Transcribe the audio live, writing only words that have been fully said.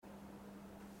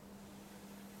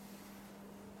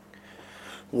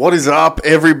What is up,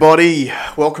 everybody?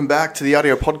 Welcome back to the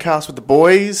audio podcast with the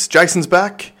boys. Jason's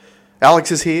back. Alex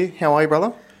is here. How are you,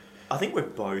 brother? I think we're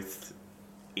both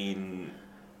in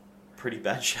pretty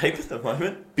bad shape at the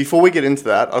moment. Before we get into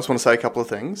that, I just want to say a couple of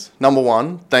things. Number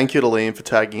one, thank you to Liam for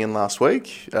tagging in last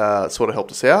week. It sort of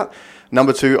helped us out.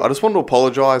 Number two, I just wanted to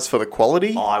apologise for the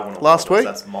quality last week.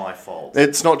 That's my fault.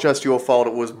 It's not just your fault.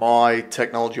 It was my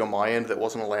technology on my end that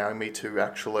wasn't allowing me to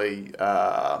actually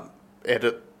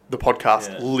edit the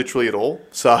podcast literally at all.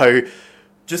 So,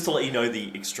 just to let you know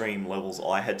the extreme levels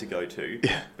I had to go to,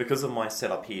 because of my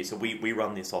setup here. So we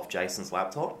run this off Jason's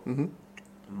laptop. Mm-hmm.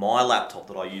 My laptop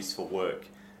that I use for work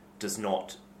does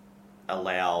not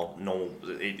allow normal.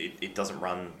 It doesn't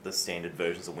run the standard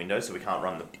versions of Windows, so we can't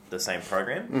run the same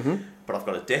program. Mm-hmm. But I've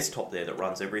got a desktop there that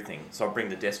runs everything. So I bring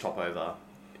the desktop over.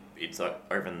 It's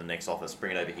over in the next office.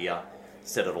 Bring it over here.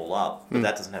 Set it all up, but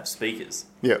that doesn't have speakers.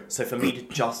 Yeah. So for me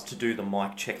to do the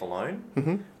mic check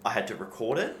alone, I had to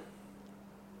record it,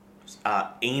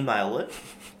 email it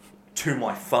to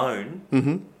my phone,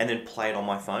 and then play it on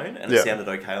my phone, and it sounded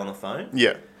okay on the phone.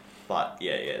 Yeah. But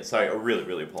yeah. So I really,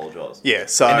 really apologise. Yeah.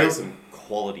 So and there was some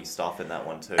quality stuff in that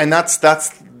one too. And that's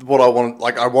what I want.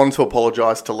 Like, I wanted to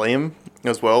apologise to Liam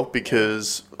as well,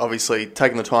 because obviously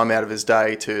taking the time out of his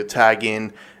day to tag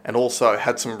in, and also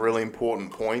had some really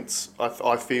important points,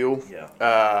 I feel.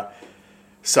 Yeah.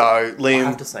 So Liam, I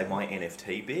have to say my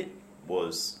NFT bit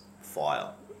was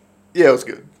fire. Yeah, it was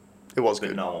good. It was but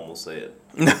good. No one will see it.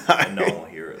 No. And no one will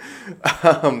hear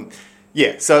it.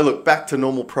 Yeah. So look, back to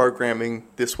normal programming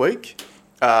this week.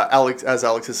 Alex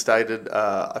has stated,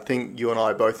 I think you and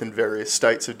I are both in various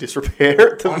states of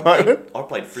disrepair at the moment. I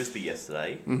played Frisbee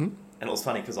yesterday, and it was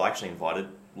funny because I actually invited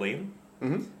Liam,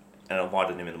 and I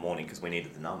invited him in the morning because we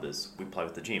needed the numbers. We'd play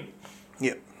with the gym.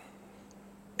 Yep.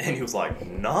 And he was like,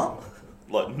 nah.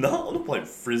 Like, no, I'm not playing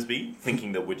Frisbee,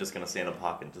 thinking that we're just going to stand in a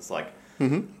park and just, like,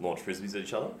 launch Frisbees at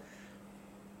each other.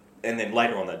 And then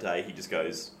later on that day, he just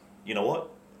goes, you know what?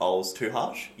 I was too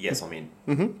harsh. Yes, I'm in.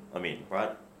 I'm in,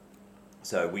 right?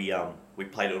 So we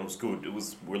played it and it was good.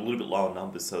 We're a little bit low on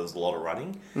numbers, so there was a lot of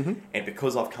running. And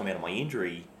because I've come out of my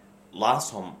injury,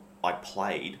 last time I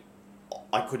played,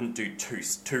 I couldn't do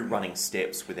two running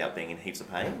steps without being in heaps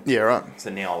of pain. Yeah, right. So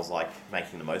now I was like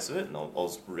making the most of it, and I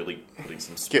was really putting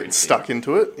some sprints getting stuck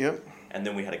into it. Yep. And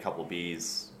then we had a couple of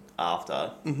beers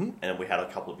after, and then we had a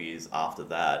couple of beers after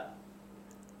that.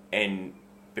 And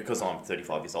because I'm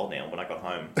 35 years old now, when I got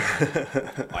home,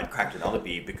 I'd cracked another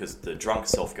beer because the drunk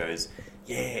self goes,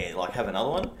 yeah, like have another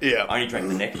one. Yeah. I only drank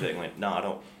the next of it and went, no, I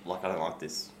don't like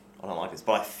this. But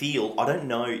I don't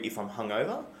know if I'm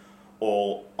hungover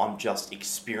or I'm just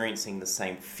experiencing the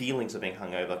same feelings of being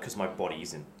hungover because my body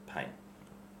is in pain.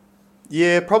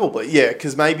 Yeah, probably. Yeah,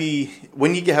 because maybe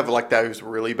when you have like those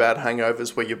really bad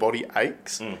hangovers where your body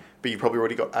aches, but you probably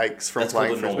already got aches from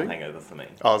playing Frisbee. That's called a normal hangover for me.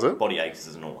 Oh, is it? Body aches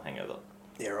is a normal hangover.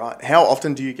 Yeah, right. How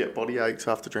often do you get body aches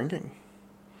after drinking?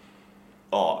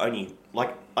 Oh, only,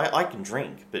 like, I can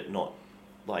drink, but not,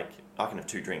 like, I can have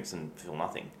 2 drinks and feel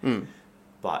nothing.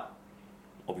 But,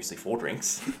 obviously 4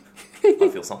 drinks, I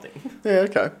feel something. Yeah,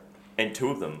 okay. And 2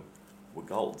 of them were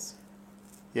golds.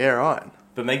 Yeah, right.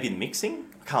 But maybe mixing?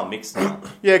 I can't mix now.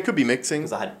 Yeah, it could be mixing.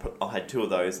 Because I had 2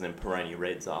 of those and then Peroni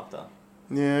Reds after.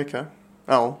 Yeah, okay.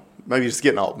 Oh, maybe you're just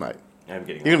getting old, mate. Yeah, I'm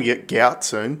getting You're old. going to get gout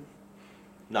soon.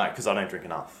 No, because I don't drink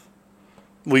enough.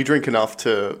 Well, you drink enough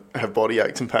to have body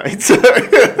aches and pains. Yeah.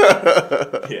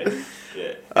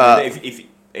 If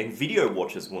video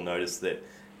watchers will notice that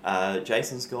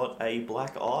Jason's got a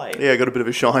black eye. Yeah, I got a bit of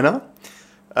a shiner.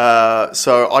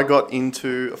 So I got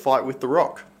into a fight with The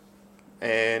Rock.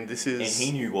 And this is... And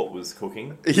he knew what was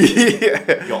cooking.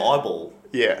 Yeah. Your eyeball.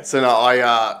 Yeah, so no,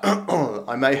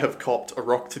 I may have copped a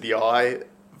rock to the eye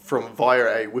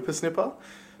via a whippersnipper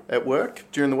at work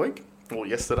during the week, or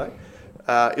yesterday.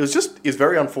 It was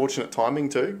very unfortunate timing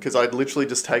too, because I'd literally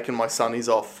just taken my sunnies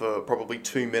off for probably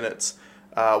 2 minutes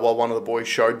while one of the boys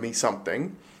showed me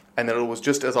something, and then it was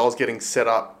just as I was getting set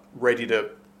up, ready to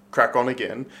crack on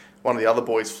again, one of the other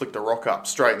boys flicked a rock up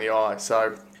straight in the eye,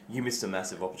 so... You missed a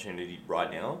massive opportunity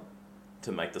right now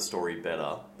to make the story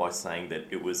better by saying that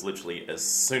it was literally as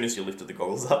soon as you lifted the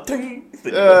goggles up, ding, that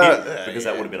you got hit, because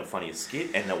that would have been a funnier skit,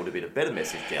 and that would have been a better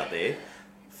message out there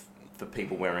for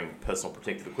people wearing personal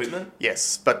protective equipment.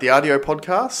 Yes, but the audio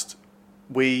podcast,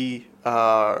 we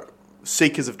are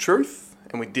seekers of truth,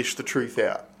 and we dish the truth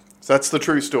out. So that's the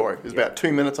true story. It was about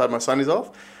 2 minutes I had my sunnies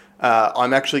off.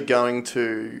 I'm actually going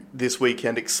to, this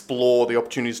weekend, explore the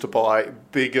opportunities to buy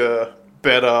bigger,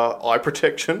 better eye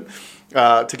protection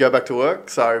to go back to work.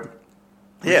 So,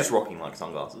 You're just rocking like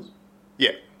sunglasses.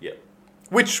 Yeah. Yeah.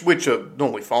 Which are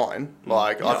normally fine.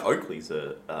 Like Oakley's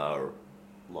are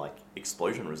like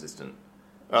explosion resistant.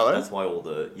 Are they? That's why all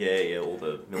the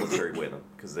military wear them,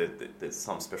 because there's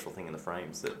some special thing in the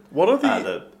frames that What are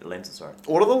the lenses. Sorry,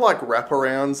 what are the like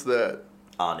wraparounds that?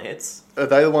 Arnett's. Are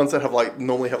they the ones that have like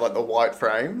normally have like the white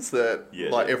frames that Yeah.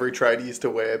 like every trader used to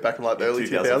wear back in like the early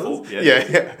 2004, 2000s? yeah.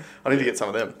 Yeah. I need to get some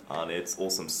of them. Arnett's,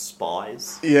 awesome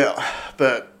spies. Yeah,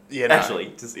 but yeah, no.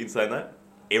 Actually, just in saying that,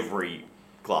 every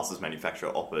glasses manufacturer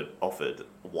offered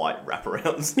white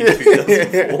wraparounds in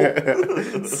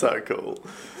 2004. So cool.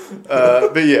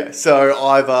 But yeah, so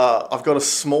I've got a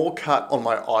small cut on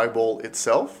my eyeball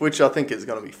itself, which I think is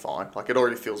going to be fine. Like it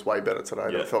already feels way better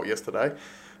today than it felt yesterday,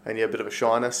 and yeah, a bit of a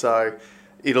shiner. So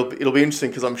it'll be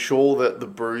interesting because I'm sure that the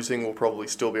bruising will probably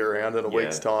still be around in a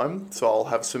week's time. So I'll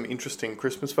have some interesting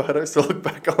Christmas photos to look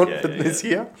back on for this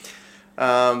year.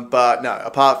 But no,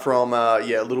 apart from a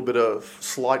little bit of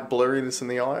slight blurriness in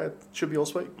the eye, it should be all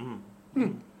sweet.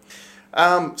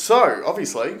 So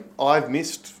obviously I've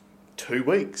missed 2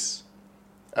 weeks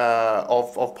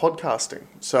of podcasting.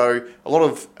 So a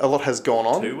lot has gone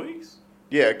on. 2 weeks?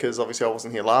 Yeah, because obviously I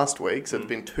wasn't here last week, so it's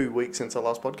been 2 weeks since I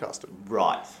last podcasted.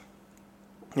 Right.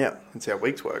 Yeah, that's how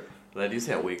weeks work. That is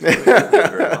how weeks work. Thank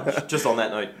you very much. Just on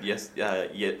that note,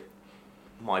 yet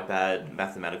my bad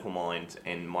mathematical mind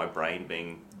and my brain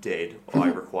being dead, I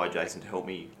required Jason to help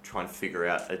me try and figure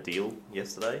out a deal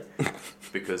yesterday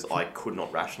because I could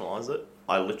not rationalise it.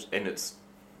 And it's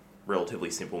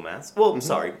relatively simple maths. Well,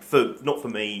 sorry, not for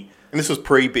me. And this was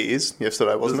pre-beers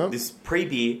yesterday, wasn't it? This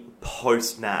pre-beer,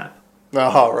 post-nap.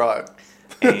 Oh, right.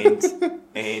 And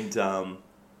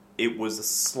it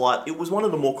was it was one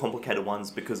of the more complicated ones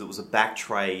because it was a back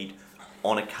trade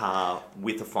on a car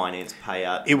with a finance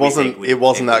payout. It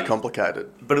wasn't that complicated.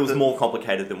 But it was more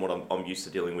complicated than what I'm used to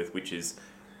dealing with, which is,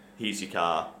 here's your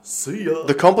car, see ya.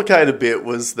 The complicated bit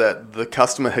was that the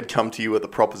customer had come to you with a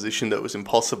proposition that was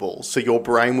impossible. So your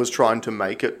brain was trying to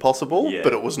make it possible,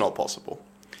 but it was not possible.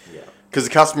 Yeah. Because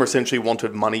the customer essentially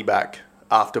wanted money back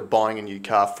after buying a new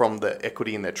car from the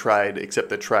equity in their trade, except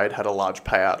the trade had a large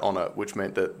payout on it, which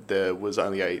meant that there was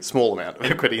only a small amount of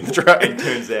equity in the trade. It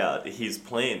turns out his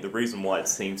plan, the reason why it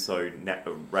seemed so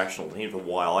rational to him, for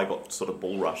why I got sort of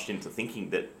bull rushed into thinking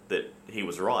that he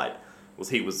was right, was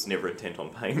he was never intent on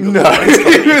paying. No,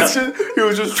 he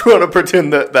was just trying to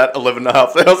pretend that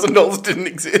 $11,500 didn't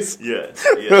exist. Yeah.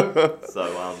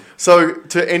 So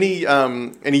to any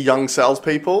young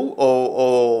salespeople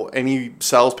or any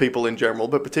salespeople in general,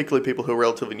 but particularly people who are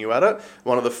relatively new at it,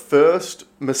 one of the first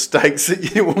mistakes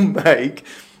that you will make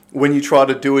when you try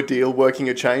to do a deal working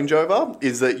a changeover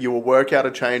is that you will work out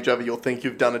a changeover, you'll think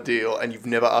you've done a deal, and you've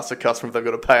never asked a customer if they've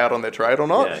got to pay out on their trade or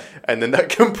not. Yeah. And then that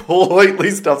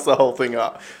completely stuffs the whole thing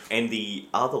up. And the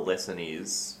other lesson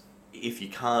is, if you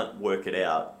can't work it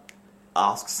out,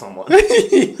 ask someone.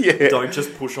 Don't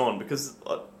just push on, because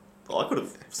I could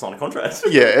have signed a contract.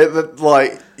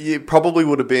 It probably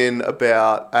would have been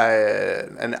about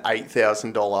an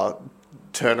 $8,000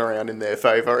 turnaround in their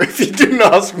favour if you didn't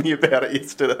ask me about it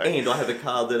yesterday. And I have a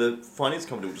car that a finance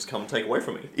company will just come and take away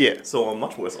from me. Yeah. So I'm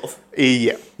much worse off.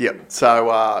 Yeah.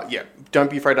 So, don't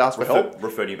be afraid to ask for help.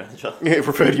 Refer to your manager. Yeah,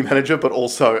 refer to your manager, but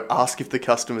also ask if the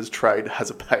customer's trade has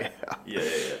a payout. Yeah.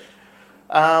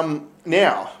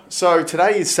 Now, so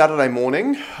today is Saturday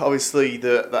morning, obviously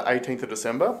the 18th of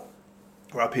December.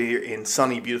 We're up here in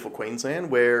sunny, beautiful Queensland,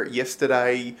 where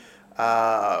yesterday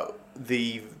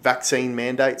the vaccine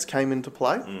mandates came into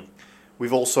play.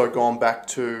 We've also gone back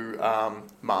to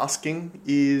masking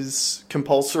is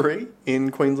compulsory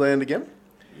in Queensland again.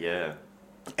 Yeah.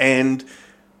 And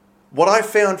what I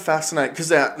found fascinating,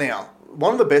 because now,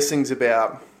 one of the best things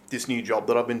about this new job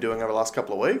that I've been doing over the last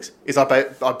couple of weeks is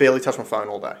I barely touch my phone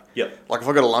all day. Yep. Like if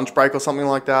I've got a lunch break or something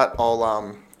like that,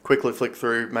 I'll quickly flick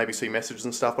through, maybe see messages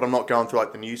and stuff, but I'm not going through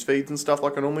like the news feeds and stuff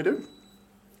like I normally do.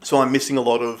 So I'm missing a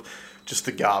lot of just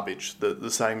the garbage,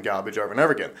 the same garbage over and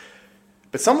over again.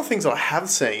 But some of the things that I have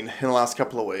seen in the last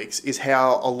couple of weeks is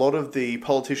how a lot of the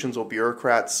politicians or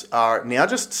bureaucrats are now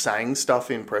just saying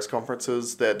stuff in press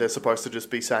conferences that they're supposed to just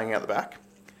be saying out the back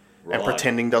and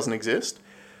pretending doesn't exist.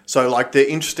 So like the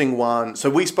interesting one, so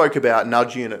we spoke about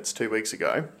nudge units 2 weeks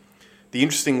ago. The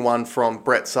interesting one from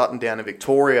Brett Sutton down in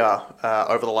Victoria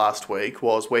over the last week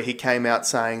was where he came out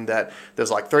saying that there's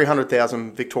like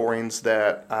 300,000 Victorians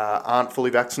that aren't fully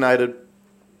vaccinated.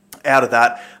 Out of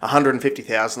that,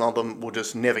 150,000 of them will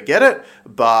just never get it.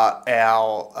 But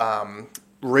our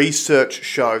research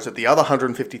shows that the other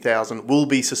 150,000 will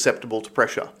be susceptible to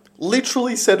pressure.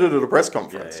 Literally said it at a press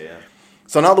conference. Yeah.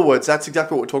 So in other words, that's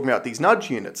exactly what we're talking about, these nudge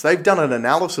units. They've done an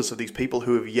analysis of these people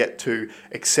who have yet to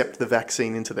accept the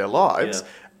vaccine into their lives,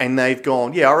 And they've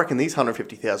gone, yeah, I reckon these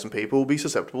 150,000 people will be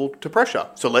susceptible to pressure.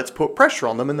 So let's put pressure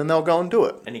on them and then they'll go and do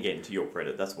it. And again, to your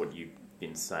credit, that's what you've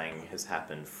been saying has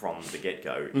happened from the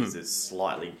get-go, is it's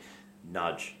slightly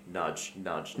nudge, and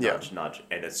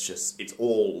it's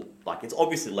all, like, it's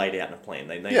obviously laid out in a plan.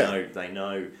 They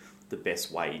know the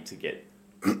best way to get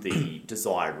the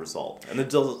desired result. And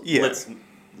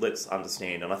let's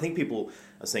understand, and I think people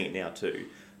are seeing it now too,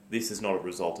 this is not a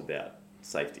result about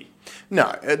safety.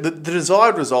 No, the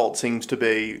desired result seems to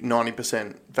be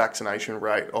 90% vaccination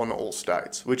rate on all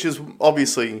states, which is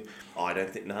obviously... I don't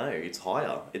think... No, it's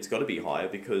higher. It's got to be higher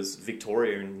because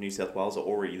Victoria and New South Wales are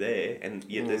already there, and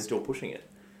yet they're still pushing it.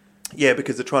 Yeah,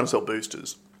 because they're trying to sell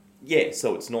boosters. Yeah,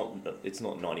 so it's not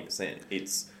 90%.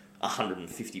 It's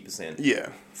 150%. Yeah.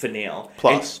 For now.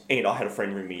 Plus. And I had a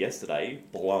friend ring me yesterday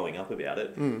blowing up about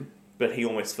it, but he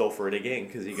almost fell for it again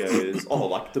because he goes,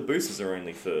 like, the boosters are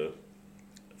only for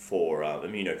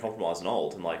immunocompromised and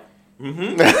old. I'm like,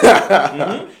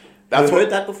 That's heard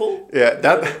that before? Yeah,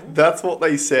 that's what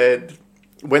they said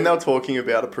when they were talking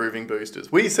about approving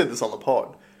boosters. We said this on the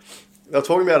pod. They were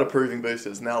talking about approving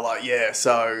boosters, and they were like, yeah,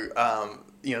 so,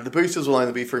 the boosters will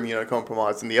only be for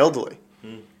immunocompromised and the elderly.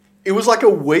 It was like a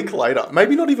week later,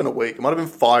 maybe not even a week, it might have been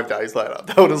 5 days later.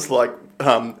 They were just like,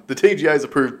 the TGA's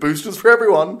approved boosters for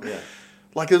everyone. Yeah.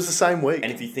 Like it was the same week.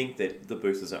 And if you think that the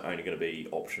boosters are only going to be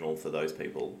optional for those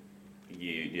people,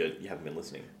 you haven't been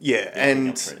listening. Yeah,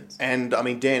 and I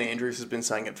mean, Dan Andrews has been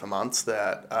saying it for months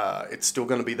that it's still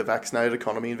going to be the vaccinated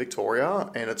economy in Victoria,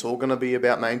 and it's all going to be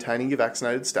about maintaining your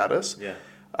vaccinated status. Yeah.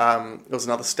 There was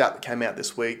another stat that came out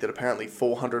this week that apparently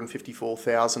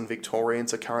 454,000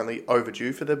 Victorians are currently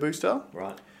overdue for their booster.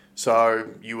 Right. So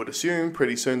you would assume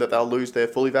pretty soon that they'll lose their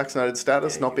fully vaccinated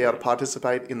status, not be able to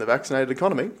participate in the vaccinated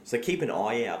economy. So keep an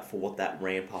eye out for what that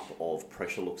ramp up of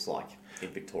pressure looks like in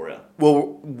Victoria.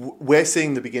 Well, we're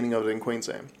seeing the beginning of it in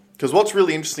Queensland. Because what's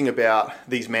really interesting about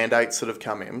these mandates that have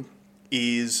come in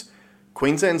is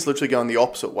Queensland's literally going the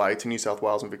opposite way to New South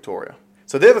Wales and Victoria.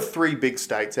 So they're the three big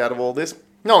states out of all this.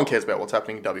 No one cares about what's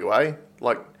happening in WA.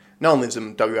 Like, no one lives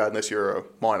in WA unless you're a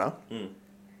miner.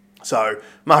 So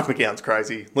Mark McGowan's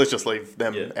crazy. Let's just leave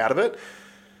them out of it.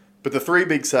 But the three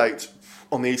big states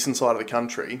on the eastern side of the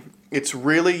country, it's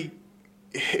funny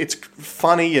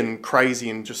and crazy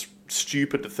and just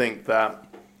stupid to think that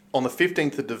on the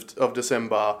 15th of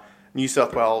December, New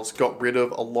South Wales got rid of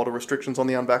a lot of restrictions on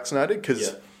the unvaccinated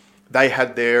because they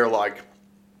had their,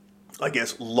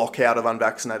 lockout of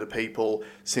unvaccinated people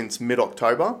since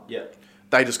mid-October. Yeah.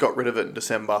 They just got rid of it in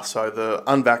December, so the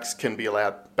unvaxxed can be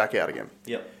allowed back out again.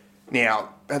 Yep.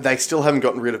 Now, they still haven't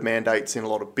gotten rid of mandates in a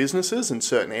lot of businesses in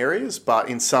certain areas, but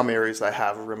in some areas they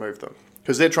have removed them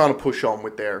because they're trying to push on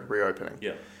with their reopening.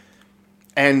 Yeah.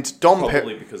 And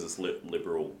probably because it's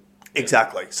liberal.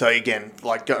 Exactly. So again,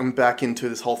 going back into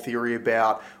this whole theory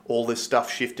about all this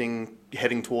stuff shifting,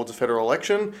 heading towards a federal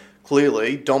election,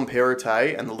 clearly Dom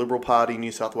Perrottet and the Liberal Party in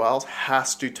New South Wales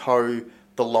has to toe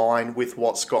the line with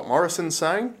what Scott Morrison's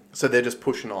saying. So they're just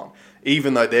pushing on,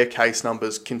 even though their case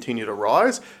numbers continue to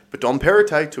rise. But Dom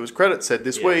Perrottet, to his credit, said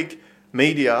this week,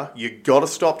 media, you got to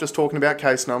stop just talking about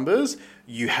case numbers.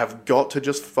 You have got to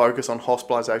just focus on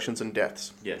hospitalisations and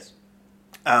deaths. Yes.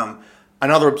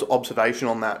 Another observation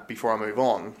on that before I move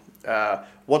on.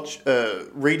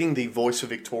 Reading the Voice of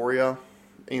Victoria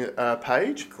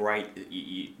page. Great.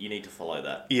 You need to follow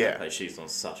that. Yeah. She's on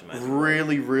such amazing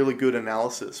really, really good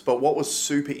analysis. But what was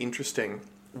super interesting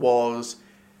was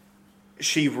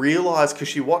she realised, because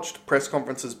she watched press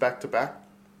conferences back to back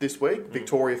this week,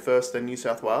 Victoria first, then New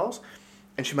South Wales,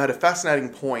 and she made a fascinating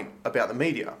point about the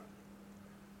media,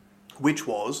 which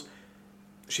was,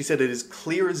 she said it is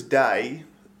clear as day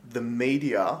the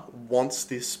media wants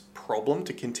this problem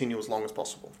to continue as long as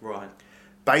possible. Right.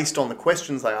 Based on the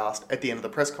questions they asked at the end of the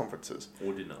press conferences.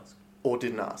 Or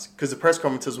didn't ask. Because the press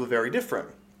conferences were very different.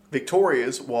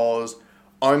 Victoria's was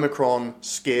Omicron,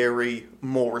 scary,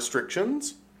 more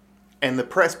restrictions, and the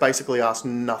press basically asked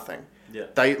nothing. Yeah.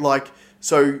 They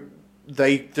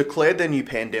declared their new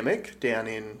pandemic down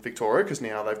in Victoria, because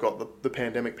now they've got the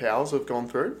pandemic powers have gone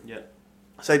through. Yeah.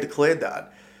 So they declared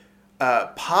that.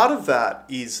 Part of that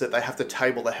is that they have to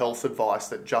table the health advice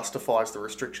that justifies the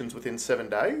restrictions within 7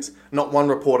 days. Not one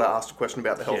reporter asked a question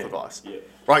about the health advice. Yeah.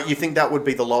 Right? You think that would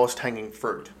be the lowest hanging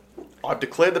fruit. I've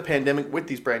declared the pandemic with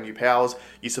these brand new powers.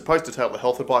 You're supposed to table the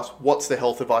health advice. What's the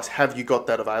health advice? Have you got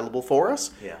that available for us?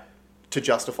 Yeah. To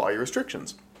justify your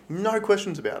restrictions. No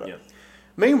questions about it. Yeah.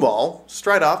 Meanwhile,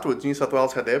 straight afterwards, New South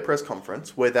Wales had their press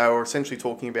conference where they were essentially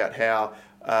talking about how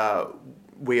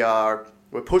we're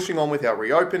pushing on with our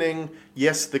reopening.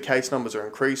 Yes, the case numbers are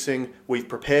increasing. We've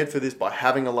prepared for this by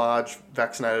having a large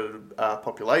vaccinated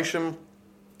population.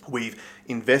 We've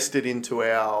invested into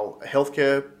our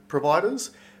healthcare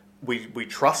providers. We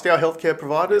trust our healthcare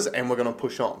providers, and we're going to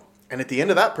push on. And at the end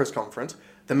of that press conference,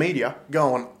 the media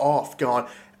going,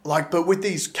 but with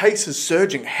these cases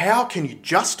surging, how can you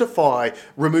justify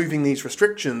removing these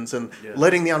restrictions and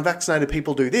letting the unvaccinated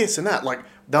people do this and that? Like,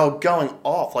 they were going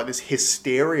off, like this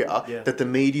hysteria that the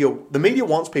media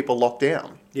wants people locked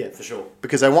down. Yeah, for sure.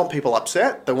 Because they want people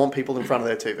upset, they want people in front of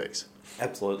their TVs.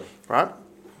 Absolutely. Right?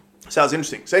 So that was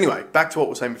interesting. So anyway, back to what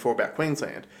we were saying before about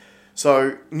Queensland.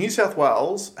 So New South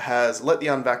Wales has let the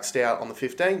unvaxxed out on the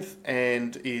 15th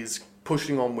and is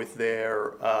pushing on with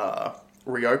their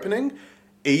reopening,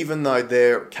 even though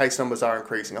their case numbers are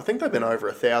increasing. I think they've been over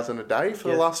 1,000 a day for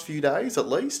the last few days at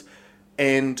least.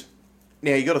 And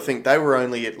now you got to think they were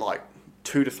only at like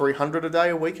 200 to 300 a day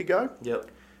a week ago. Yep.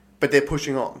 But they're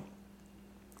pushing on.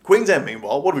 Queensland,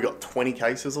 meanwhile, what have we got, 20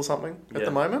 cases or something at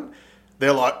the moment?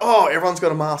 They're like, everyone's got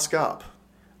to mask up.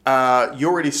 You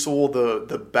already saw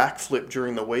the backflip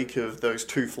during the week of those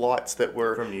 2 flights that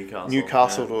were from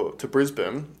Newcastle to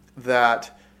Brisbane,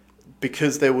 that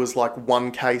because there was like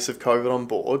 1 case of COVID on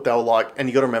board, they were like, and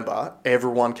you got to remember,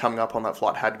 everyone coming up on that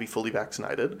flight had to be fully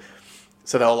vaccinated.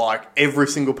 So they were like, every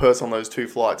single person on those 2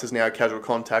 flights is now casual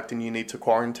contact and you need to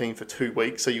quarantine for 2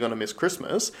 weeks, so you're going to miss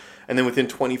Christmas. And then within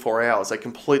 24 hours, they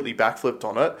completely backflipped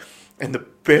on it. And the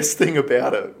best thing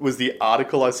about it was the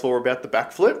article I saw about the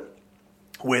backflip,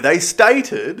 where they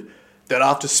stated that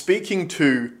after speaking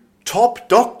to top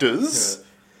doctors,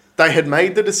 they had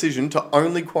made the decision to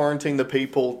only quarantine the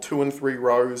people 2 and 3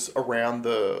 rows around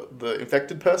the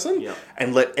infected person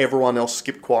and let everyone else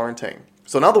skip quarantine.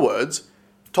 So in other words,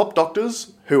 top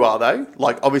doctors, who are they?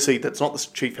 Like, obviously, that's not the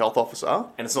chief health officer.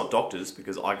 And it's not doctors,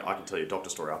 because I can tell you a doctor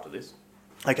story after this.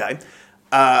 Okay.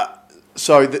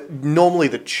 So normally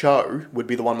the CHO would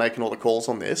be the one making all the calls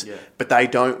on this, but they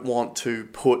don't want to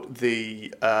put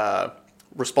the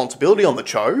responsibility on the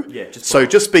CHO.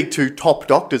 Just speak to top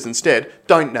doctors instead.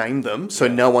 Don't name them, so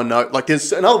no one knows. Like,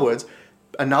 there's, in other words,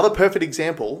 another perfect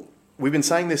example. We've been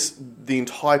saying this the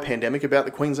entire pandemic about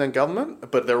the Queensland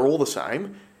government, but they're all the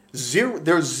same.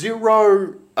 There's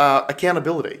zero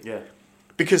accountability. Yeah.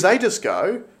 Because they just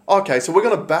go, okay, so we're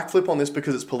going to backflip on this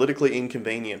because it's politically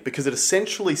inconvenient, because it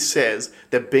essentially says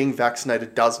that being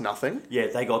vaccinated does nothing. Yeah,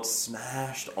 they got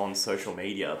smashed on social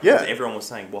media. Yeah. Everyone was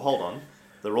saying, well, hold on,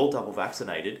 they're all double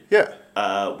vaccinated. Yeah.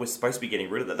 We're supposed to be getting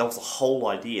rid of that. That was the whole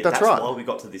idea. That's right. Why we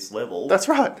got to this level. That's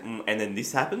right. And then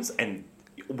this happens, and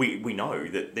we know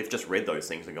that they've just read those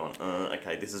things and gone,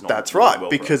 okay, this is not... That's right,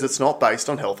 because it's not based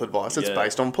on health advice, it's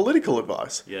based on political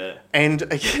advice. Yeah. And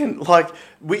again, like,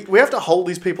 we have to hold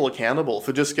these people accountable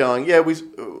for just going,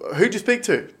 who'd you speak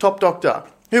to? Top doctor.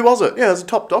 Who was it? Yeah, it was a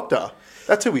top doctor.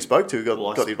 That's who we spoke to,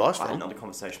 got the advice from. I had another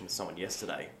conversation with someone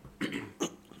yesterday,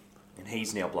 and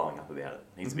he's now blowing up about it.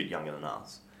 He's a bit younger than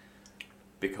us.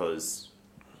 Because,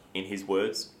 in his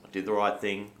words, I did the right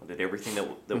thing, I did everything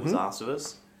that was asked of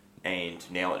us, and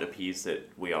now it appears that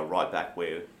we are right back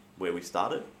where we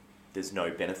started. There's no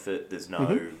benefit, there's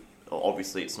no...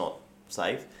 Obviously, it's not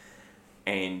safe.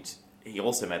 And he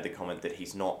also made the comment that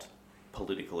he's not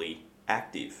politically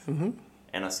active.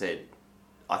 And I said,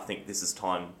 I think this is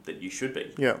time that you should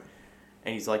be. Yeah.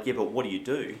 And he's like, yeah, but what do you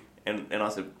do? And I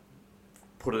said,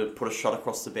 put a shot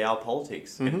across the bow of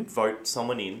politics and vote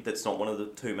someone in that's not one of the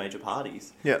 2 major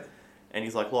parties. Yeah. And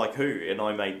he's like who? And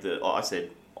I said,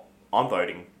 I'm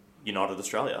voting United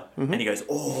Australia. And he goes,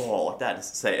 like that. I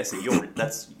said,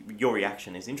 your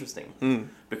reaction is interesting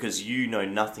because you know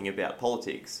nothing about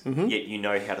politics, yet you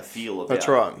know how to feel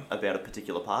about a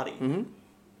particular party.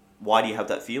 Why do you have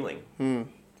that feeling?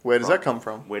 Where does that come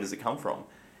from? Where does it come from?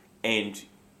 And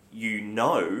you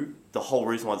know the whole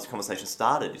reason why this conversation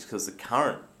started is because the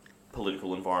current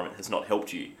political environment has not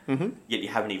helped you, yet you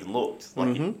haven't even looked.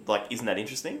 Isn't that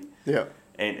interesting? Yeah.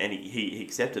 And he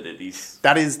accepted it.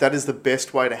 That is the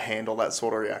best way to handle that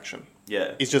sort of reaction.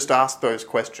 Yeah. Is just ask those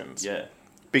questions. Yeah.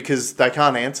 Because they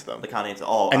can't answer them. They can't answer.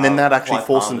 And then that actually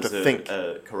forces them to think.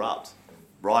 Corrupt.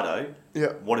 Righto.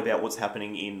 Yeah. What about what's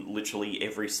happening in literally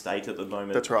every state at the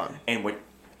moment? That's right. And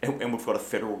we've got a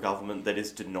federal government that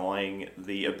is denying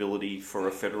the ability for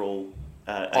a federal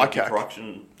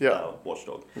anti-corruption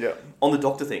watchdog. Yeah. On the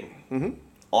doctor thing,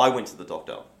 I went to the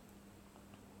doctor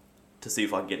to see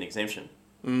if I could get an exemption.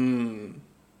 And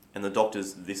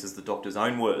this is the doctor's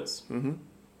own words.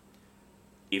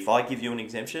 If I give you an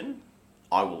exemption,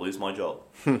 I will lose my job.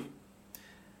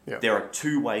 There are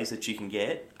 2 ways that you can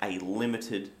get a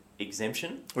limited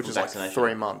exemption. Which is like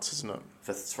 3 months, isn't it?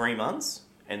 For 3 months.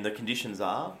 And the conditions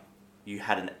are, you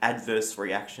had an adverse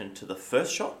reaction to the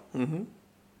first shot,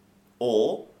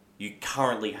 or you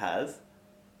currently have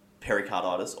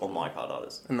pericarditis or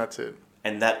myocarditis. And that's it.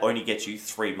 And that only gets you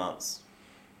 3 months.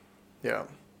 Yeah.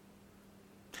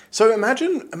 So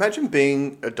imagine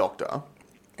being a doctor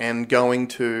and going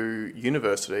to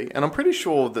university, and I'm pretty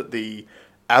sure that the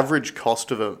average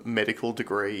cost of a medical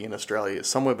degree in Australia is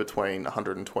somewhere between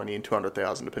 120 and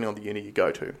 200,000, depending on the uni you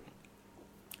go to.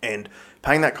 And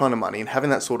paying that kind of money and having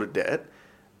that sort of debt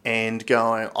and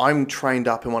going, I'm trained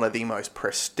up in one of the most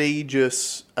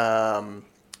prestigious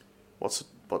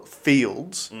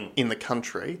fields in the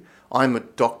country. I'm a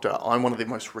doctor. I'm one of the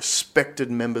most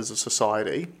respected members of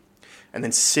society. And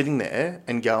then sitting there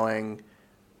and going,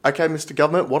 okay, Mr.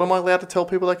 Government, what am I allowed to tell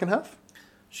people they can have?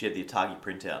 She had the Atagi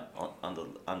printout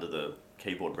under the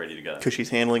keyboard ready to go. Because she's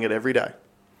handling it every day.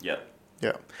 Yep.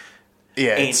 Yeah.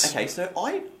 Yeah. And, okay, so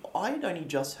I'd only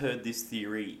just heard this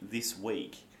theory this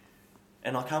week,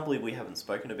 and I can't believe we haven't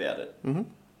spoken about it. Mm-hmm.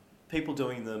 People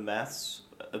doing the maths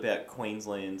about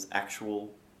Queensland's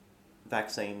actual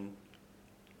vaccine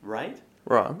rate.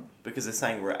 Right. Because they're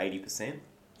saying we're at 80%,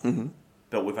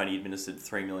 but we've only administered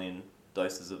 3 million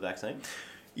doses of vaccine.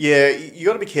 Yeah, you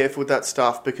got to be careful with that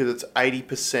stuff because it's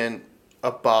 80%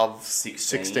 above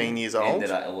 16 years old. And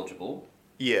that are eligible.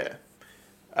 Yeah.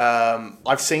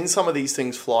 I've seen some of these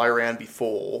things fly around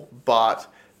before, but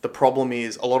the problem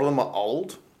is a lot of them are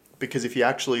old because if you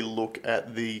actually look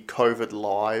at the COVID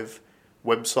Live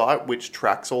website, which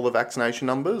tracks all the vaccination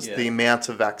numbers, the amounts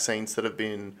of vaccines that have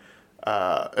been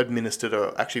administered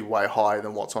are actually way higher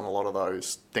than what's on a lot of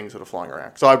those things that are flying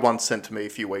around. So I had one sent to me a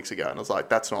few weeks ago and I was like,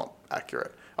 that's not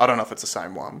accurate. I don't know if it's the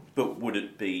same one. But would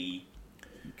it be...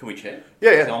 Can we check?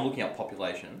 Yeah. So I'm looking at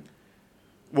population.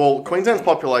 Well, Queensland's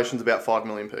population is about 5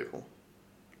 million people,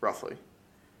 roughly.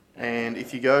 And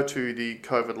if you go to the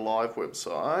COVID Live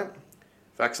website,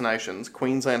 vaccinations,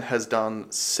 Queensland has done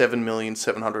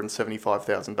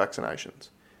 7,775,000 vaccinations.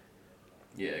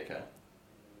 Yeah, okay.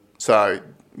 So,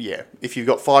 yeah, if you've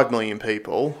got 5 million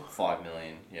people... 5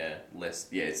 million, yeah. Less.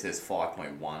 Yeah, it says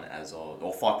 5.1 as of...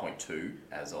 Or 5.2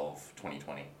 as of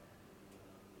 2020.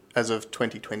 As of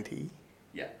 2020?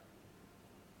 Yeah.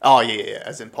 Oh, yeah,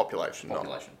 as in population.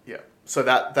 Population. Yeah. So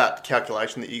that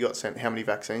calculation that you got sent, how many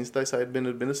vaccines did they say had been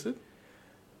administered?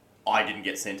 I didn't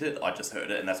get sent it. I just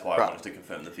heard it, and that's why I wanted to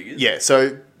confirm the figures. Yeah,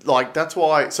 so, that's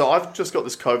why... So I've just got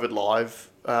this COVID Live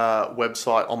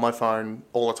website on my phone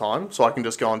all the time, so I can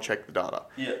just go and check the data.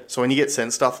 Yeah. So when you get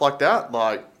sent stuff like that,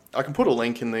 I can put a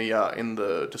link in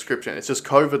the description. It's just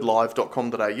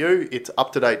covidlive.com.au. It's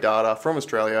up-to-date data from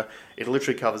Australia. It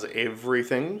literally covers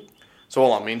everything. So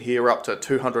while I'm in here, we're up to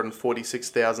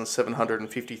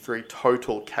 246,753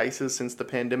 total cases since the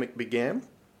pandemic began.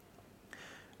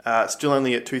 Still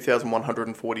only at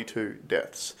 2,142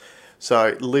 deaths.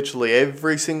 So literally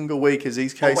every single week as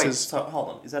these cases... Oh, wait, so hold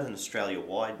on. Is that an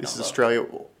Australia-wide number? This is Australia...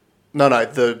 No,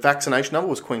 the vaccination number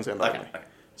was Queensland only. Okay.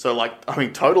 So,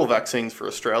 total vaccines for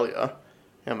Australia,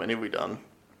 how many have we done?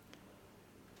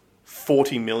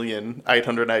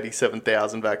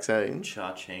 40,887,000 vaccines.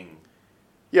 Cha-ching.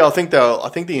 Yeah, I think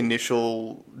the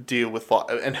initial deal with...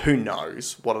 And who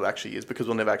knows what it actually is, because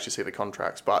we'll never actually see the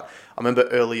contracts. But I remember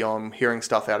early on hearing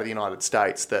stuff out of the United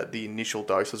States that the initial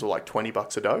doses were like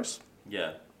 $20 a dose.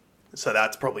 Yeah. So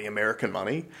that's probably American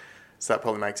money. So that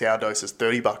probably makes our doses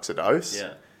 $30 a dose.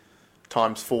 Yeah.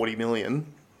 Times 40 million.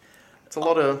 It's a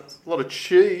lot of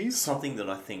cheese. Something that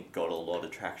I think got a lot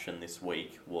of traction this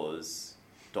week was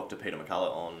Dr. Peter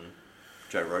McCullough on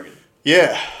Joe Rogan.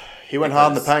 Yeah, he went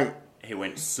hard in the paint. He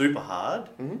went super hard.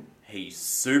 Mm-hmm. He's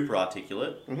super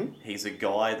articulate. Mm-hmm. He's a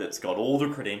guy that's got all the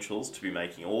credentials to be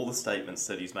making all the statements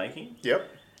that he's making. Yep.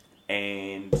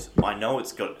 And I know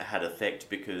it's had effect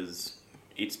because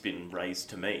it's been raised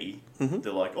to me. Mm-hmm.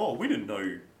 They're like, oh, we didn't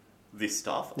know this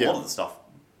stuff. A lot of the stuff,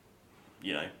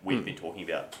 we've been talking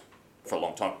about for a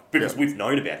long time because we've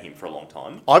known about him for a long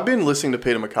time. I've been listening to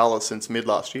Peter McCullough since mid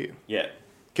last year. Yeah.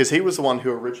 Because he was the one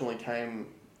who originally came...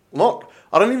 I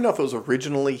don't even know if it was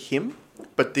originally him,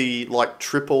 but the,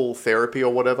 triple therapy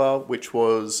or whatever, which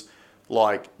was,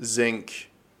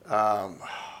 zinc...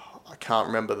 I can't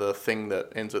remember the thing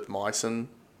that ends with mycin.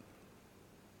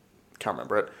 Can't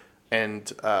remember it. And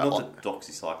not the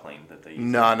doxycycline that they use.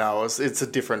 No, it's a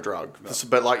different drug. Right.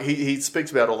 But he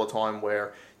speaks about all the time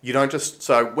where you don't just...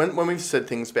 So when we've said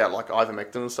things about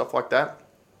ivermectin and stuff like that,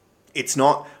 it's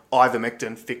not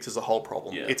ivermectin fixes the whole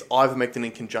problem. Yeah. It's ivermectin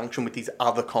in conjunction with these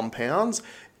other compounds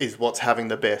is what's having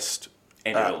the best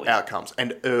outcomes.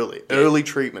 And early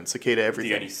treatment's the key to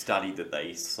everything. The only study that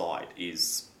they cite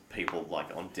is people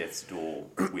on death's door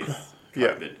with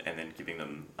COVID and then giving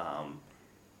them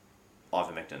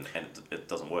ivermectin and it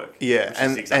doesn't work. Yeah, which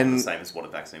is exactly the same as what a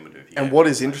vaccine would do. If you and what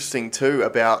is interesting too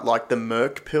about like the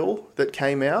Merck pill that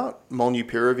came out,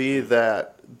 molnupiravir,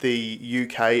 that the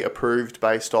UK approved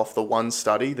based off the one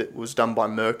study that was done by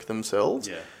Merck themselves.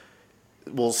 Yeah.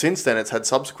 Well, since then it's had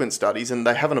subsequent studies and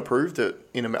they haven't approved it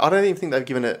I don't even think they've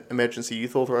given it emergency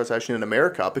use authorization in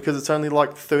America because it's only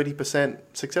like 30%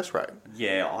 success rate.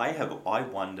 Yeah, I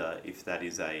wonder if that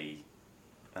is a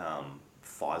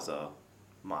Pfizer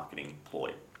marketing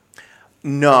ploy.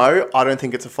 No, I don't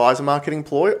think it's a Pfizer marketing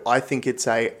ploy. I think it's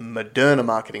a Moderna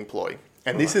marketing ploy.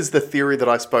 And this is the theory that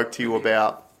I spoke to you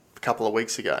about a couple of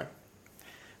weeks ago.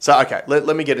 So, okay,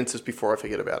 let me get into this before I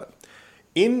forget about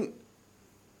it.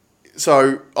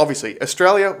 So, obviously,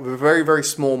 Australia, we're a very, very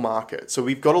small market. So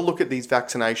we've got to look at these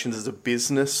vaccinations as a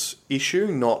business issue,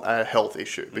 not a health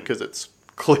issue, because it's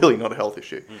clearly not a health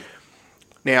issue.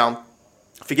 Now,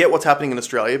 forget what's happening in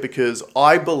Australia, because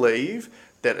I believe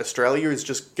that Australia is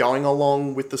just going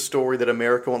along with the story that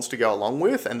America wants to go along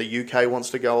with and the UK wants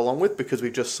to go along with because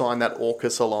we've just signed that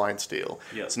AUKUS alliance deal.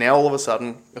 Yep. So now all of a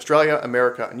sudden, Australia,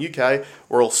 America and UK,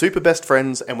 we're all super best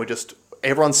friends and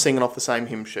everyone's singing off the same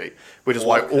hymn sheet. Which is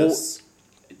why all...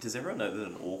 Does everyone know that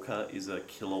an orca is a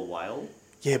killer whale?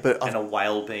 Yeah, but... And a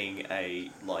whale being a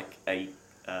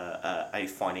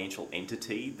financial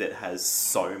entity that has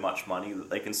so much money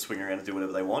that they can swing around and do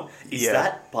whatever they want. Is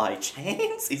that by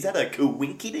chance? Is that a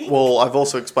coinkydink? Well, I've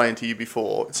also explained to you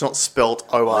before, it's not spelt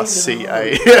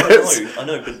O-R-C-A. I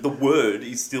know, but the word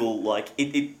is still like...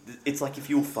 It's like if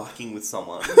you're fucking with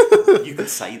someone, you could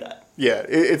say that. Yeah,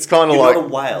 it's kind of You're like... not a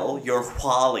whale, you're a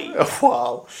whale. A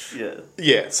whale. Yeah.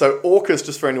 Yeah, so AUKUS,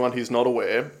 just for anyone who's not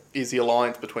aware, is the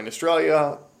alliance between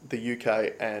Australia, the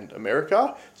UK and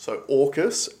America. So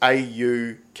AUKUS,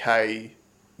 A-U-K-U-S,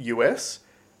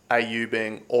 A-U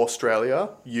being Australia,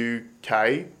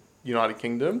 UK, United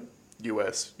Kingdom,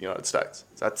 US, United States.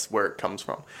 That's where it comes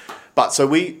from. But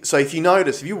so if you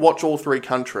notice, if you watch all three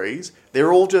countries,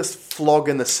 they're all just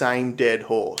flogging the same dead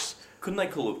horse. Couldn't they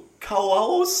call it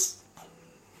coals?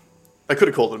 They could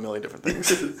have called it a million different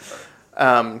things.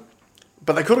 But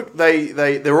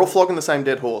they're all flogging the same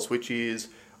dead horse, which is,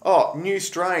 new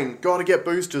strain, got to get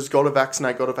boosters, got to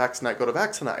vaccinate.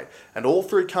 And all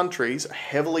three countries are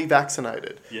heavily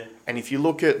vaccinated. Yeah. And if you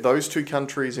look at those two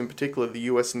countries in particular, the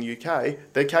US and the UK,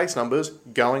 their case numbers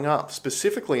going up,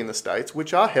 specifically in the States,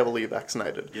 which are heavily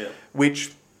vaccinated. Yeah.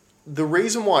 Which, the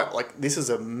reason why, this is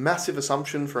a massive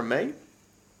assumption from me,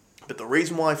 but the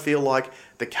reason why I feel like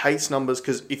the case numbers,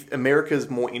 because if America is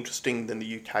more interesting than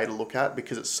the UK to look at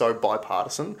because it's so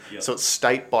bipartisan, so it's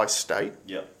state by state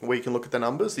where you can look at the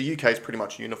numbers. The UK is pretty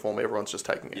much uniform, everyone's just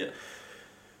taking it. Yeah.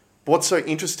 What's so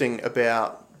interesting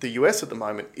about the US at the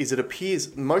moment is it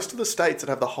appears most of the states that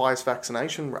have the highest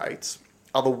vaccination rates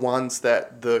are the ones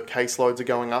that the caseloads are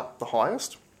going up the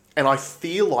highest. And I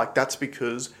feel like that's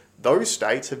because those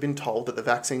states have been told that the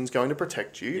vaccine's going to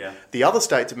protect you. Yeah. The other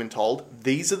states have been told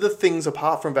these are the things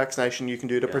apart from vaccination you can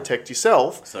do to protect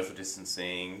yourself. Social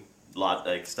distancing,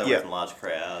 stay away from large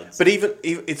crowds. But I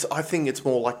think it's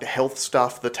more like the health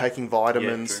stuff, the taking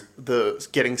vitamins, the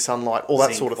getting sunlight, all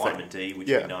that sort of thing. Vitamin D, which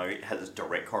we know has a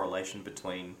direct correlation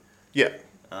between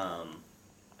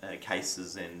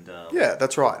cases and... Yeah,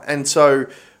 that's right. And so,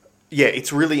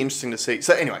 it's really interesting to see.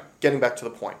 So anyway, getting back to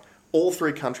the point. All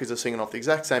three countries are singing off the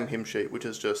exact same hymn sheet, which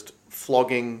is just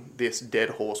flogging this dead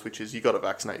horse, which is you got to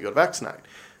vaccinate.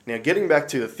 Now, getting back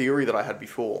to the theory that I had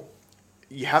before,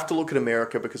 you have to look at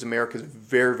America because America is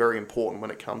very, very important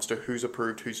when it comes to who's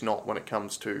approved, who's not when it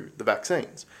comes to the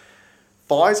vaccines.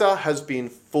 Pfizer has been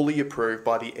fully approved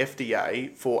by the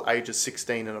FDA for ages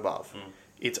 16 and above.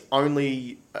 It's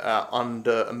only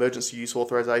under emergency use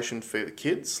authorization for the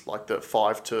kids, like the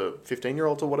 5 to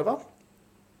 15-year-olds or whatever.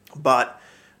 But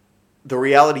the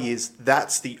reality is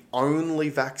that's the only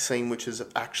vaccine which is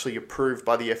actually approved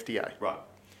by the FDA. Right.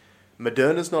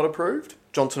 Moderna's not approved.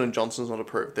 Johnson & Johnson's not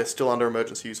approved. They're still under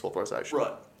emergency use authorization.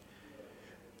 Right.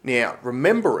 Now,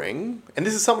 remembering, and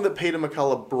this is something that Peter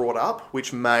McCullough brought up,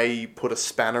 which may put a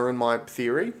spanner in my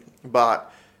theory,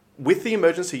 but with the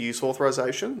emergency use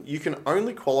authorization, you can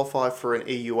only qualify for an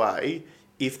EUA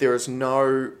if there is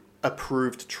no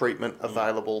approved treatment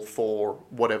available for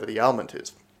whatever the ailment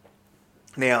is.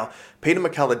 Now, Peter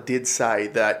McCullough did say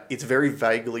that it's very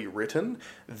vaguely written,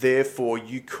 therefore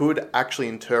you could actually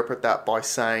interpret that by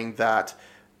saying that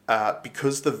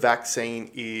because the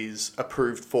vaccine is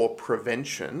approved for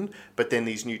prevention, but then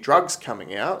these new drugs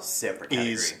coming out separate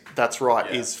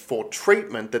category. Is for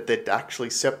treatment, that they're actually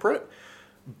separate,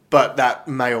 but that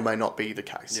may or may not be the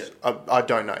case. Yeah. I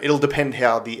don't know. It'll depend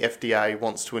how the FDA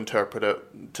wants to interpret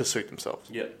it to suit themselves.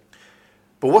 Yeah.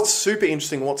 But what's super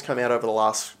interesting, what's come out over the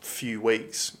last few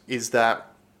weeks, is that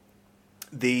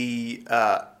the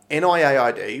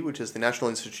NIAID, which is the National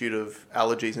Institute of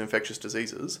Allergies and Infectious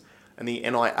Diseases, and the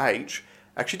NIH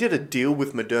actually did a deal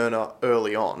with Moderna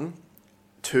early on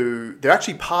they're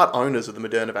actually part owners of the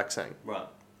Moderna vaccine. Right.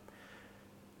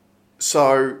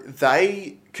 So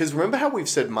because remember how we've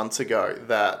said months ago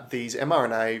that these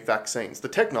mRNA vaccines, the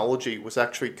technology was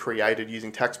actually created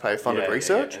using taxpayer-funded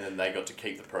research? And then they got to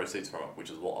keep the proceeds from it, which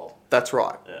is wild. That's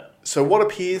right. Yeah. So what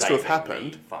appears to have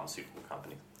happened... Pharmaceutical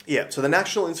company. Yeah, so the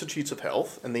National Institutes of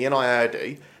Health and the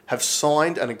NIAID have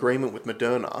signed an agreement with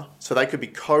Moderna so they could be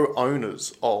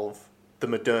co-owners of the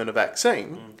Moderna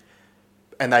vaccine,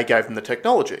 and they gave them the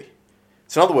technology.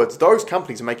 So in other words, those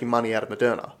companies are making money out of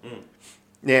Moderna.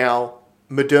 Now,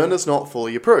 Moderna's not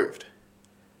fully approved,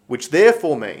 which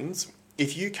therefore means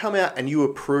if you come out and you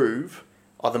approve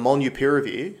either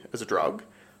molnupiravir as a drug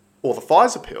or the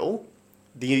Pfizer pill,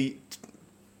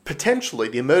 potentially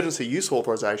the emergency use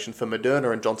authorization for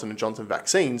Moderna and Johnson & Johnson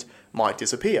vaccines might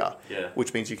disappear,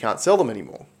 which means you can't sell them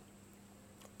anymore.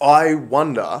 I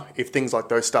wonder if things like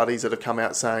those studies that have come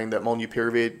out saying that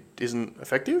molnupiravir isn't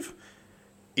effective,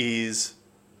 is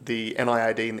the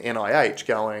NIAID and the NIH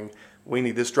going, we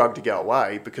need this drug to go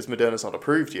away because Moderna's not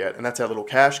approved yet, and that's our little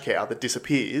cash cow that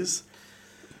disappears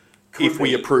if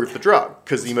we approve the drug,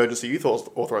 because the emergency use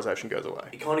authorization goes away.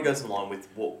 It kind of goes in line with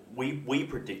what we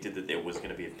predicted, that there was going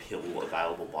to be a pill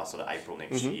available by sort of April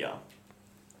next year.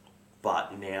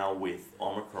 But now with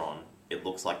Omicron, it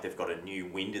looks like they've got a new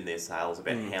wind in their sails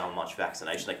about how much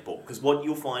vaccination they can pull. Because what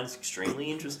you'll find is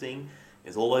extremely interesting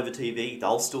is all over TV,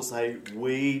 they'll still say,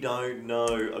 we don't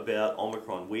know about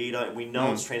Omicron. We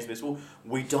know it's transmissible.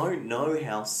 We don't know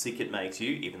how sick it makes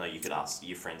you, even though you could ask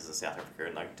your friends in South Africa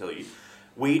and they can tell you.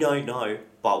 We don't know,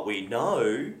 but we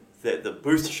know that the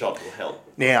booster shot will help.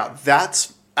 Now,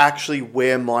 that's actually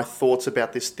where my thoughts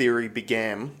about this theory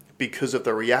began, because of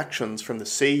the reactions from the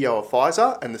CEO of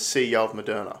Pfizer and the CEO of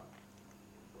Moderna.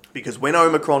 Because when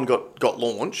Omicron got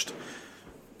launched,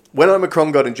 when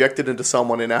Omicron got injected into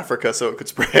someone in Africa so it could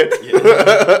spread,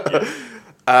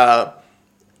 that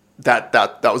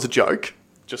was a joke,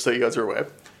 just so you guys are aware.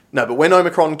 No, but when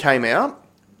Omicron came out,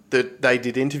 they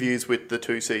did interviews with the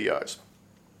two CEOs.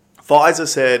 Pfizer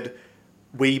said,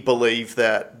 we believe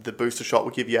that the booster shot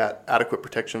will give you adequate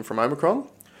protection from Omicron.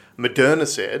 Moderna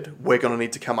said, we're going to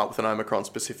need to come up with an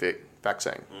Omicron-specific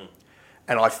vaccine.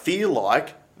 And I feel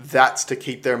like that's to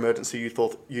keep their emergency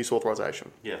use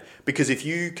authorization. Yeah. Because if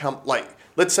you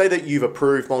let's say that you've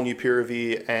approved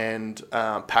molnupiravir and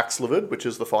Paxlovid, which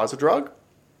is the Pfizer drug.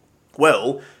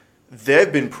 Well,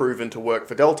 they've been proven to work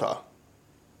for Delta.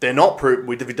 They're not proven.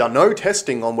 We've done no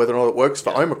testing on whether or not it works for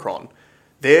Omicron.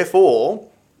 Therefore,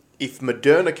 if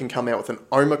Moderna can come out with an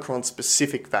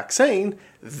Omicron-specific vaccine,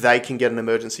 they can get an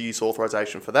emergency use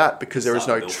authorization for that because there is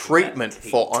no treatment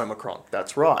for Omicron.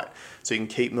 That's right. So you can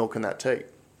keep milking that teat.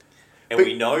 And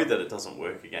we know that it doesn't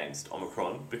work against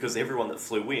Omicron because everyone that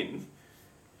flew in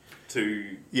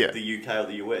to the UK or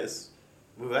the US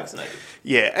were vaccinated.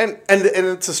 Yeah, and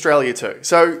it's Australia too.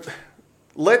 So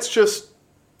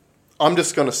I'm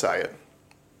just going to say it.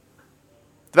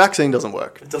 The vaccine doesn't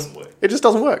work. It doesn't work. It just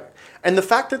doesn't work. And the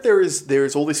fact that there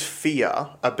is all this fear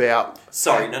about...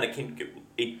 Sorry,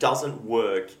 it doesn't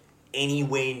work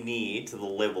anywhere near to the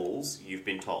levels you've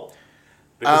been told.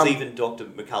 Because even Dr.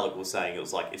 McCulloch was saying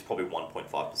it's probably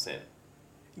 1.5%.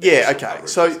 Yeah, okay.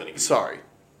 So, sorry.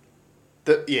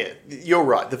 You're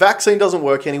right. The vaccine doesn't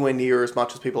work anywhere near as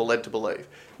much as people are led to believe,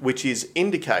 which is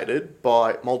indicated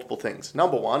by multiple things.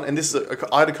 Number one, and this is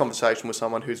I had a conversation with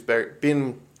someone who's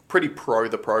been pretty pro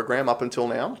the program up until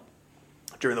now,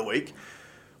 during the week,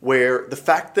 where the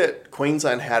fact that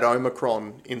Queensland had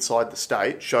Omicron inside the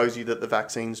state shows you that the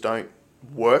vaccines don't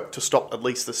work to stop at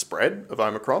least the spread of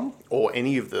Omicron or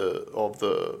any of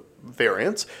the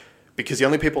variants, because the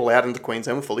only people allowed into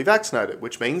Queensland were fully vaccinated,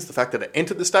 which means the fact that it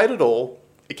entered the state at all,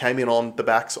 it came in on the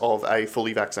backs of a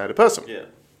fully vaccinated person. Yeah.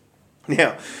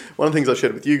 Now, one of the things I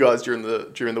shared with you guys during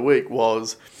the week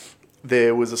was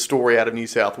there was a story out of New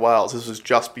South Wales. This was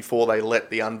just before they let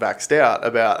the unvaxxed out,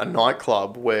 about a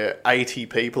nightclub where 80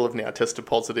 people have now tested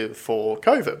positive for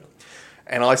COVID.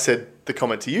 And I said the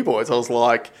comment to you boys, I was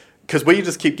like, because we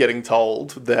just keep getting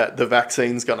told that the virus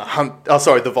is going to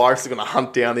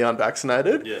hunt down the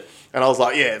unvaccinated. Yeah. And I was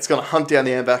like, yeah, it's going to hunt down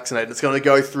the unvaccinated. It's going to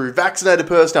go through vaccinated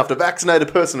person after vaccinated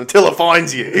person until it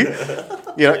finds you.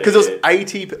 Because there's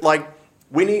 80,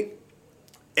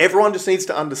 everyone just needs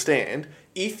to understand,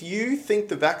 if you think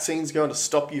the vaccine's going to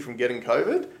stop you from getting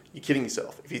COVID, you're kidding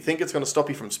yourself. If you think it's going to stop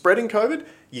you from spreading COVID,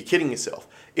 you're kidding yourself.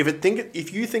 If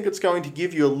you think it's going to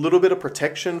give you a little bit of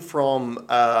protection from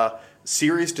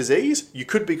serious disease, you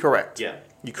could be correct. Yeah.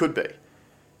 You could be.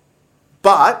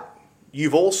 But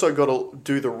you've also got to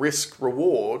do the risk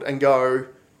reward and go,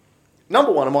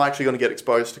 number one, am I actually going to get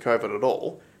exposed to COVID at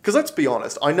all? Because let's be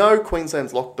honest, I know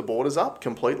Queensland's locked the borders up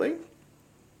completely,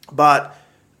 but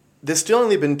there's still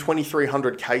only been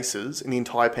 2,300 cases in the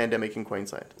entire pandemic in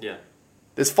Queensland. Yeah.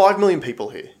 There's 5 million people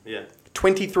here. Yeah.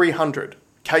 2,300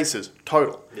 cases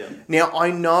total. Yeah. Now,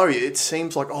 I know it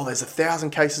seems like, there's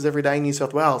 1,000 cases every day in New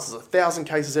South Wales. There's 1,000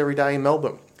 cases every day in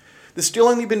Melbourne. There's still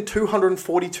only been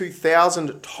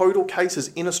 242,000 total cases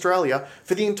in Australia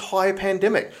for the entire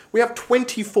pandemic. We have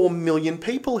 24 million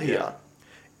people here. Yeah.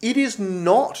 It is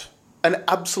not an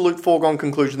absolute foregone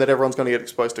conclusion that everyone's going to get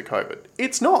exposed to COVID.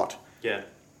 It's not. Yeah.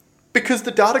 Because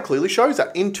the data clearly shows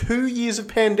that. In 2 years of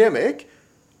pandemic,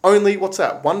 only,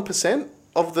 1%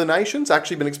 of the nation's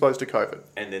actually been exposed to COVID.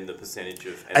 And then the percentage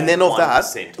of... And then of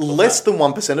that, less than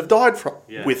 1% have died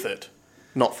with it,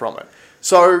 not from it.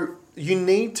 So you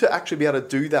need to actually be able to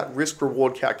do that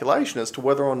risk-reward calculation as to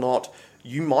whether or not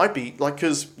you might be,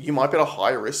 because you might be at a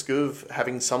higher risk of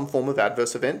having some form of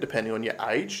adverse event depending on your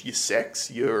age, your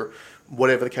sex, your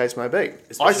whatever the case may be.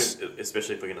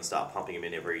 Especially if we're going to start pumping them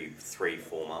in every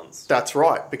 3-4 months. That's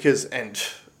right, and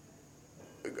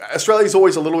Australia's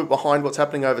always a little bit behind what's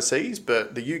happening overseas,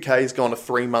 but the UK's gone to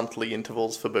 3 monthly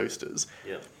intervals for boosters.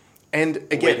 Yeah. And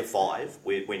again... We're to 5.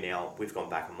 We've gone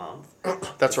back a month.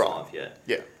 That's right. 5, yeah.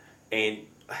 Yeah. And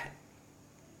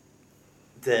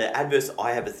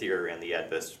I have a theory around the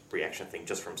adverse reaction thing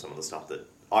just from some of the stuff that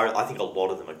I think a lot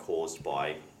of them are caused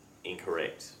by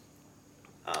incorrect.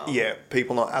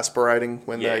 People not aspirating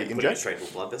when they putting inject. it straight to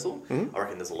a blood vessel. Mm-hmm. I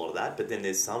reckon there's a lot of that. But then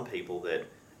there's some people that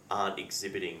aren't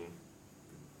exhibiting,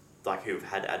 like who've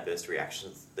had adverse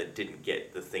reactions that didn't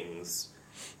get the things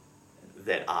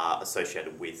that are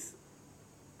associated with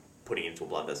putting it into a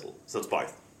blood vessel. So it's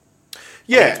both.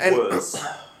 Yeah, I mean, it's worse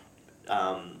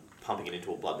pumping it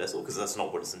into a blood vessel because that's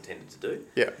not what it's intended to do.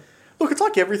 Yeah. Look, it's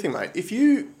like everything, mate. If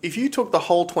you took the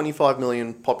whole 25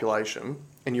 million population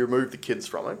and you removed the kids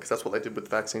from it, because that's what they did with the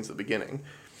vaccines at the beginning,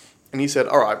 and you said,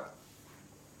 all right,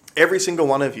 every single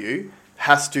one of you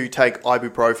has to take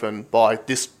ibuprofen by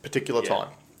this particular time.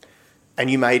 And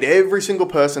you made every single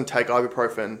person take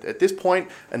ibuprofen at this point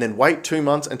and then wait 2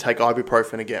 months and take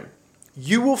ibuprofen again.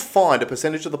 You will find a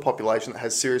percentage of the population that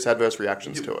has serious adverse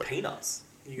reactions to it. Peanuts.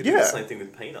 You could do the same thing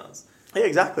with peanuts. Yeah,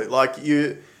 exactly.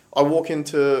 I walk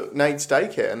into Nate's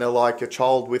daycare and they're like, a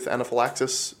child with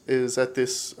anaphylaxis is at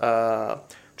this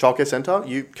childcare centre.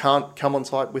 You can't come on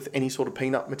site with any sort of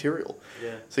peanut material.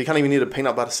 Yeah. So you can't even eat a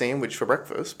peanut butter sandwich for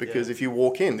breakfast because if you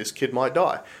walk in, this kid might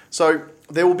die. So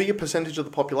there will be a percentage of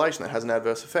the population that has an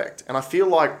adverse effect. And I feel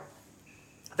like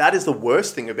that is the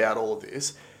worst thing about all of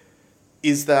this,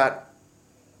 is that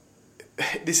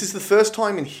this is the first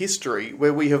time in history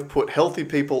where we have put healthy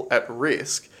people at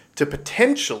risk to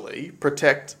potentially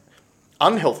protect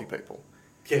unhealthy people.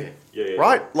 Yeah.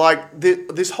 Right? Like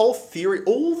this whole theory,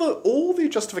 all the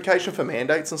justification for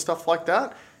mandates and stuff like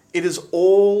that, it is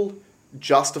all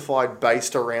justified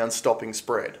based around stopping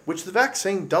spread, which the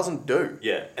vaccine doesn't do.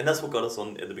 Yeah, and that's what got us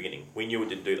on at the beginning. We knew it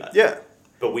didn't do that. Yeah.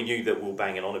 But we knew that we were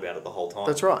banging on about it the whole time.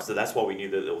 That's right. So that's why we knew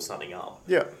that there was something up.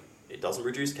 Yeah. It doesn't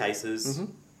reduce cases.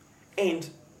 Mm-hmm. And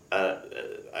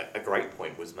a great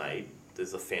point was made.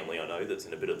 There's a family I know that's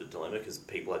in a bit of a dilemma because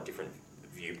people have different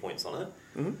viewpoints on it.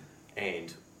 Mm-hmm.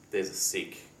 And there's a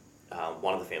sick,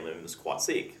 one of the family members is quite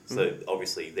sick. So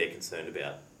obviously they're concerned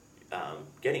about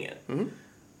getting it,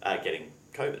 getting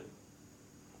COVID.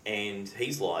 And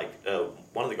he's like,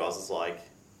 one of the guys is like,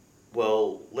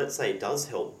 well, let's say it does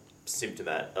help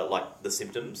like the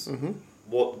symptoms. Mm-hmm.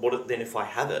 What then if I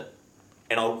have it?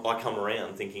 And I come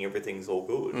around thinking everything's all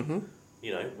good,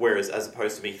 you know. Whereas as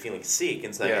opposed to me feeling sick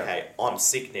and saying, okay, I'm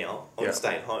sick now, I'm going to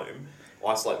stay at home,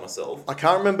 isolate myself. I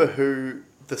can't remember who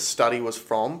the study was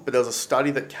from, but there was a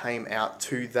study that came out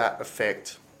to that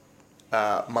effect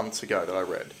months ago that I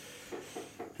read.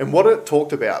 And what it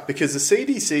talked about, because the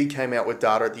CDC came out with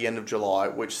data at the end of July,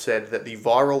 which said that the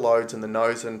viral loads in the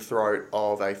nose and throat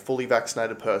of a fully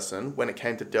vaccinated person, when it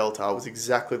came to Delta, was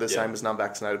exactly the same as an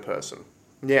unvaccinated person.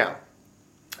 Now,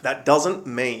 that doesn't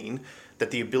mean that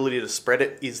the ability to spread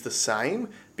it is the same,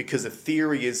 because the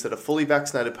theory is that a fully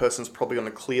vaccinated person is probably going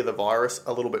to clear the virus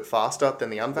a little bit faster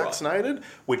than the unvaccinated,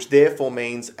 which therefore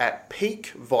means at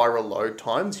peak viral load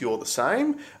times, you're the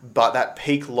same, but that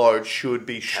peak load should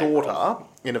be shorter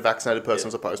in a vaccinated person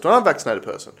as opposed to an unvaccinated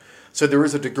person. So there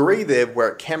is a degree there where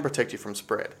it can protect you from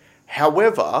spread.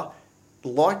 However,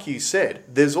 like you said,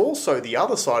 there's also the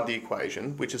other side of the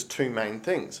equation, which is two main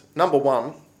things. Number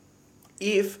one,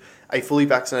 if a fully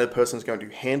vaccinated person is going to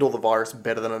handle the virus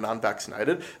better than an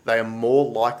unvaccinated, they are more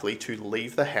likely to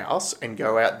leave the house and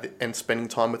go out and spending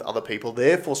time with other people,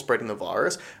 therefore spreading the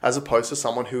virus, as opposed to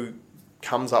someone who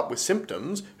comes up with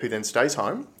symptoms who then stays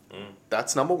home.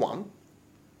 That's number one.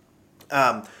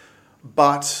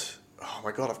 But, oh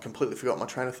my God, I've completely forgotten my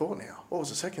train of thought now. What was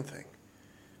the second thing?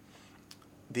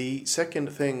 The second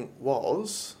thing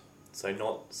was...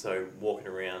 So walking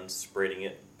around spreading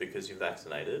it because you're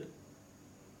vaccinated.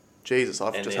 Jesus,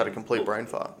 I've just had a complete brain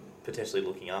fart. Potentially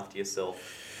looking after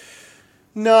yourself.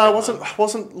 No, I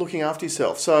wasn't looking after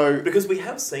yourself. So because we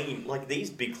have seen like these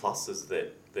big clusters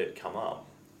that come up,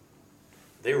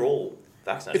 they're all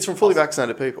vaccinated. It's from fully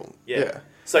vaccinated people. Yeah.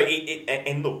 So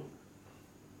and look,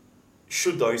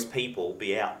 should those people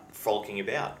be out frolicking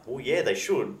about? Well, yeah, they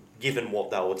should, given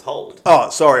what they were told. Oh,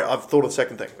 sorry, I've thought of the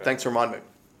second thing. Right. Thanks for reminding me.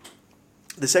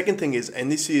 The second thing is, and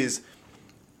this is,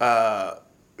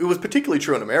 it was particularly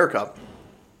true in America,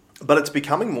 but it's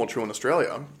becoming more true in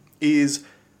Australia, is,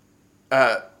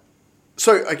 so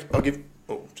I'll give,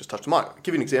 just touch the mic. I'll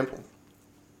give you an example.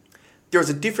 There is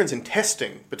a difference in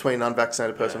testing between an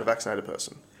unvaccinated person and a vaccinated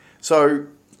person. So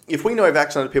if we know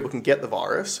vaccinated people can get the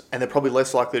virus, and they're probably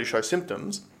less likely to show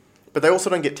symptoms, but they also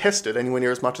don't get tested anywhere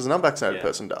near as much as an unvaccinated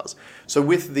person does. So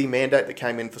with the mandate that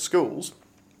came in for schools,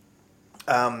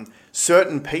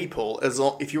 certain people,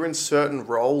 if you're in certain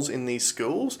roles in these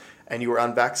schools and you were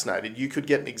unvaccinated, you could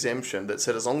get an exemption that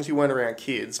said as long as you weren't around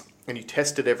kids and you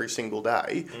tested every single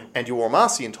day and you wore a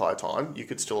mask the entire time, you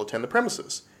could still attend the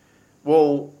premises.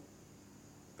 Well,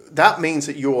 that means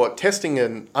that you're testing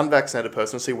an unvaccinated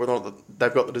person to see whether or not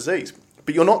they've got the disease,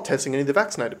 but you're not testing any of the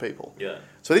vaccinated people. Yeah.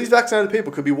 So these vaccinated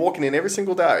people could be walking in every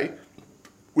single day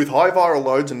with high viral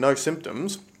loads and no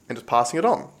symptoms and just passing it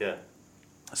on. Yeah.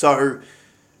 So,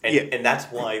 and that's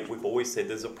why we've always said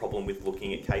there's a problem with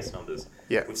looking at case numbers.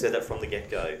 Yeah. We've said that from the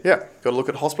get-go. Yeah, got to look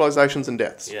at hospitalisations and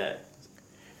deaths. Yeah.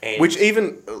 And which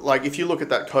even, like, if you look at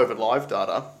that COVID live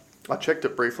data, I checked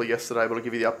it briefly yesterday, but I'll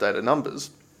give you the updated numbers.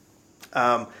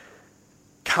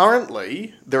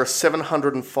 Currently, there are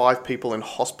 705 people in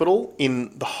hospital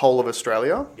in the whole of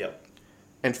Australia. Yep.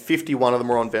 And 51 of them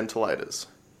are on ventilators.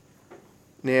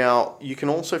 Now, you can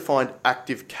also find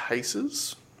active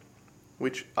cases,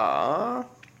 which are...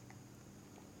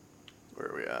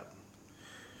 Where are we at?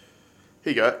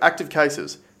 Here you go. Active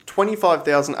cases,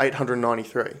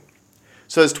 25,893.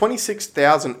 So there's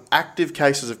 26,000 active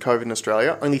cases of COVID in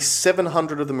Australia. Only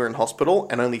 700 of them are in hospital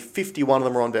and only 51 of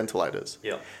them are on ventilators.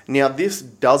 Yeah. Now, this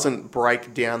doesn't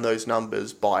break down those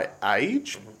numbers by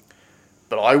age,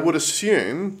 but I would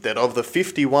assume that of the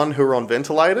 51 who are on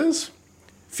ventilators,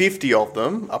 50 of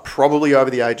them are probably over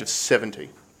the age of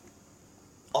 70.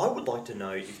 I would like to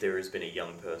know if there has been a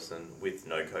young person with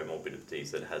no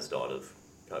comorbidities that has died of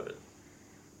COVID.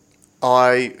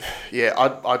 I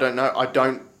don't know. I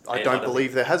don't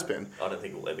believe there has been. I don't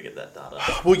think we'll ever get that data.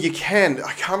 Well, you can.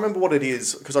 I can't remember what it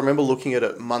is because I remember looking at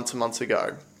it months and months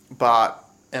ago.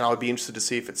 And I'd be interested to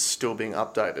see if it's still being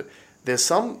updated. There's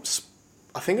some,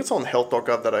 I think it's on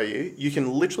health.gov.au. You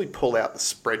can literally pull out the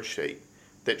spreadsheet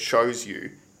that shows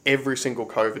you every single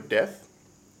COVID death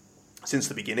since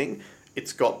the beginning.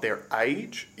 It's got their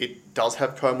age. It does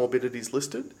have comorbidities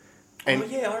listed. And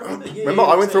I remember. Yeah, remember,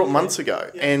 I went through it months ago,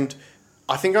 and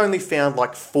I think I only found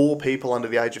like 4 people under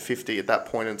the age of 50 at that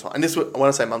point in time. And this, when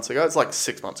I say months ago, it's like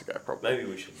 6 months ago, probably. Maybe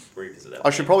we should revisit that.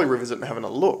 I should probably revisit and have a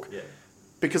look. Yeah.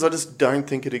 Because I just don't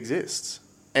think it exists.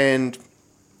 And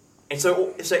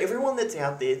so everyone that's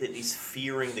out there that is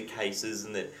fearing the cases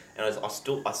and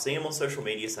I see them on social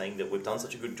media saying that we've done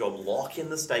such a good job locking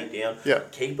the state down,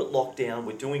 keep it locked down,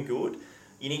 we're doing good.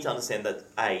 You need to understand that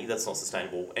A, that's not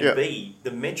sustainable, and B,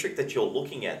 the metric that you're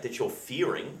looking at, that you're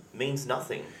fearing, means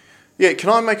nothing. Yeah, can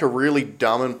I make a really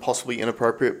dumb and possibly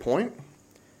inappropriate point?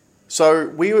 So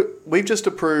we've just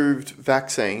approved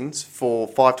vaccines for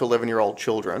 5 to 11-year-old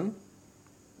children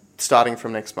starting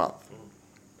from next month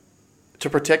to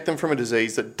protect them from a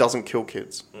disease that doesn't kill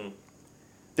kids.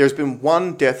 There's been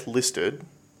 1 death listed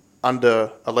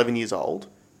under 11 years old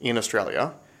in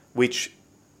Australia, which,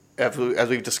 as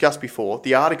we've discussed before,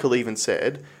 the article even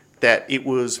said that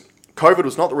COVID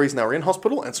was not the reason they were in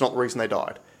hospital and it's not the reason they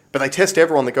died. But they test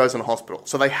everyone that goes in hospital.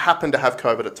 So they happen to have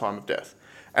COVID at time of death.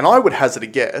 And I would hazard a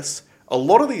guess, a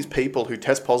lot of these people who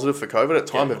test positive for COVID at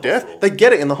time of death, they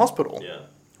get it in the hospital. Yeah.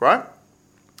 Right?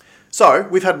 So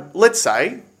we've had, let's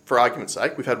say, for argument's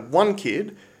sake, we've had 1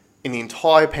 kid in the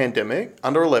entire pandemic,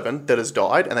 under 11, that has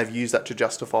died, and they've used that to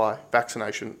justify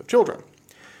vaccination of children.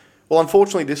 Well,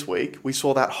 unfortunately this week, we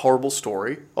saw that horrible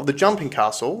story of the jumping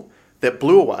castle that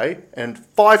blew away and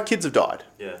 5 kids have died.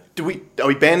 Yeah. Are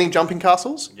we banning jumping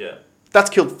castles? Yeah. That's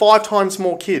killed 5 times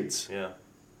more kids. Yeah.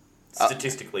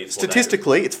 Statistically,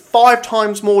 It's 5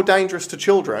 times more dangerous to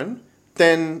children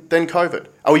than COVID.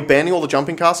 Are we banning all the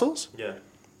jumping castles? Yeah.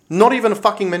 Not even a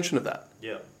fucking mention of that.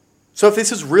 Yeah. So if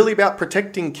this is really about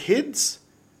protecting kids,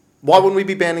 why wouldn't we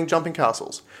be banning jumping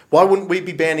castles? Why wouldn't we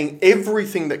be banning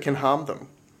everything that can harm them?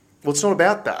 Well, it's not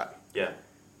about that. Yeah.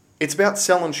 It's about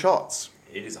selling shots.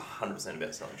 It is 100%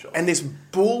 about selling shots. And this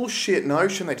bullshit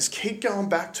notion they just keep going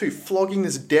back to, flogging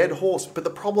this dead horse. But the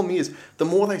problem is, the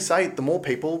more they say it, the more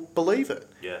people believe it.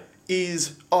 Yeah.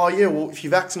 Oh yeah, well, if you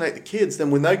vaccinate the kids,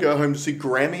 then when they go home to see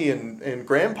Grammy and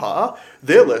Grandpa,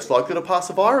 they're less likely to pass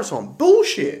the virus on.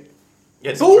 Bullshit.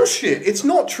 Yeah, it's bullshit. It's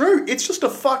not true. It's just a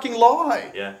fucking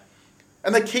lie. Yeah.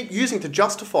 And they keep using it to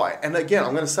justify it. And again,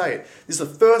 I'm going to say it. This is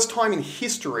the first time in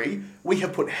history we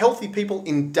have put healthy people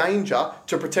in danger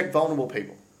to protect vulnerable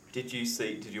people. Did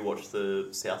you watch the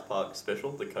South Park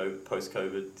special, the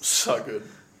post-COVID? So good.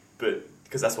 But,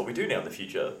 because that's what we do now in the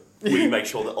future. We make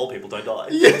sure that old people don't die.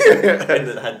 Yeah. And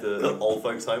it had the old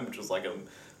folks home, which was like a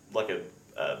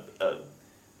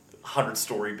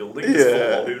 100-story building. Just full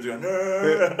of old people going,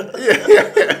 no.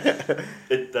 Yeah.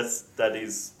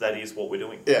 That is what we're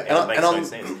doing. Yeah. And it makes no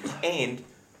sense. And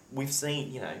we've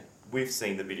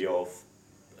seen the video of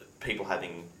people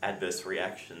having adverse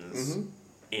reactions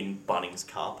in Bunnings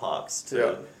car parks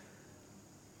to,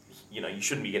 you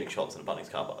shouldn't be getting shots in a Bunnings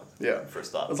car park. Yeah. For a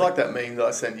start. It's like that meme that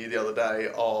I sent you the other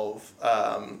day of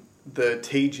the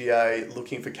TGA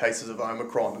looking for cases of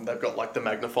Omicron, and they've got like the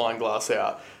magnifying glass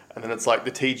out, and then it's like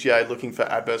the TGA looking for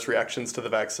adverse reactions to the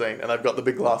vaccine, and they've got the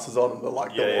big glasses on and they're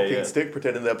like the walking stick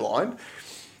pretending they're blind.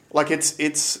 Like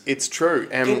it's true.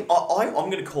 And I'm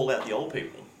going to call out the old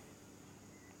people.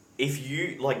 If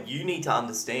you need to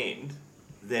understand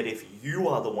that if you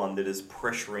are the one that is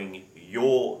pressuring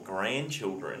your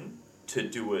grandchildren to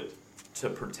do it to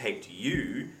protect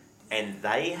you, and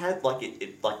they have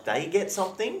they get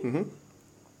something,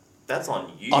 that's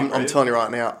on you. I'm telling you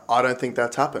right now, I don't think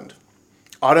that's happened.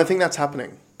 I don't think that's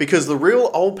happening because the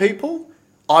real old people,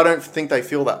 I don't think they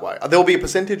feel that way. There'll be a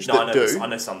percentage that do. I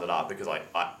know some that are because I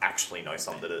actually know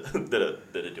some that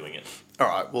are doing it. All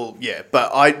right, well, yeah,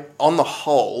 but on the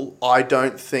whole, I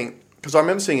don't think, because I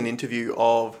remember seeing an interview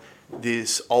of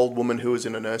this old woman who was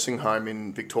in a nursing home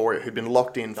in Victoria who'd been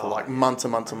locked in for months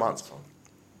and months and months.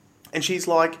 And she's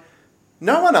like,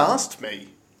 no one asked me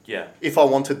if I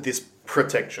wanted this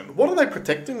protection. What are they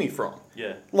protecting me from?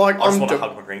 Yeah. Like, I just want to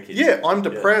hug my grandkids. Yeah, I'm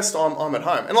depressed, I'm at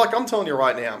home. And like, I'm telling you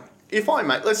right now, if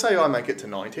let's say I make it to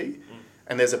 90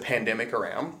 and there's a pandemic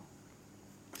around,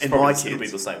 and my kids... It'll be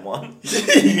the same one.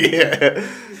 Yeah.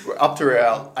 We're up to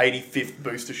our 85th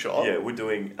booster shot. Yeah, we're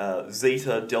doing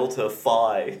Zeta, Delta,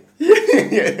 Phi.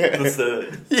 Yeah. The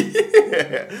third.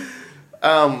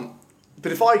 Yeah.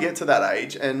 But if I get to that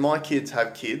age and my kids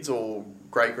have kids or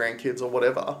great-grandkids or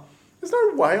whatever, there's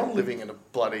no way I'm living in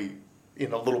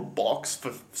a little box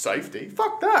for safety.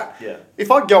 Fuck that. Yeah. If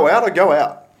I go out, I go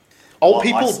out. Old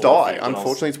people die. Unfortunately,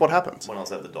 Unfortunately, it's what happens. When I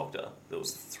was at the doctor, there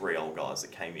was 3 old guys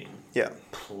that came in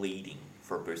pleading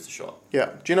for a booster shot.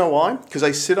 Yeah. Do you know why? Because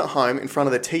they sit at home in front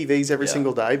of their TVs every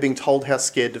single day being told how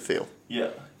scared to feel. Yeah.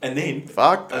 And then...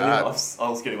 Fuck that. And then I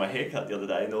was getting my hair cut the other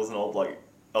day and there was an old bloke...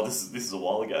 Oh, this is a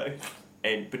while ago.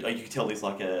 But you could tell he's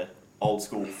like a old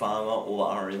school farmer, all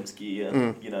the RM's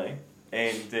gear, you know.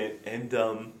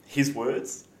 And his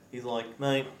words, he's like,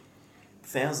 mate,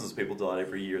 thousands of people died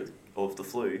every year of the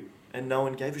flu, and no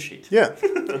one gave a shit. Yeah.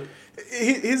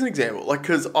 Here's an example. Like,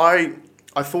 because I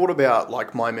thought about,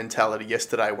 like, my mentality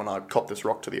yesterday when I copped this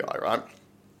rock to the eye, right?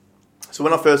 So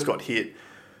when I first got hit,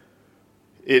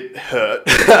 it hurt.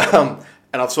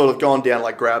 And I've sort of gone down,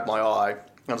 like, grabbed my eye.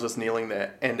 I was just kneeling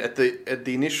there. And at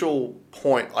the initial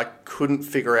point, I couldn't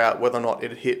figure out whether or not it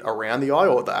had hit around the eye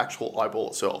or the actual eyeball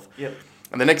itself. Yep.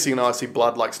 And the next thing you know, I see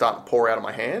blood, like, starting to pour out of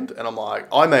my hand. And I'm like,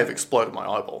 I may have exploded my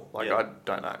eyeball. Like, I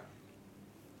don't know.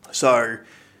 So,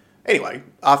 anyway,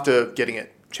 after getting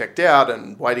it checked out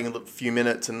and waiting a few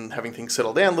minutes and having things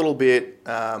settle down a little bit,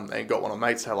 and got one of my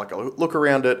mates to have like a look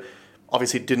around it,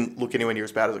 obviously it didn't look anywhere near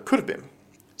as bad as it could have been.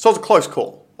 So it was a close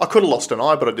call. I could have lost an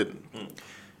eye, but I didn't.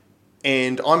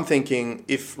 And I'm thinking,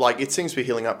 if like it seems to be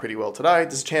healing up pretty well today,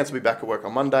 there's a chance I'll be back at work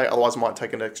on Monday, otherwise I might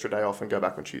take an extra day off and go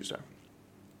back on Tuesday.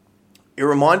 It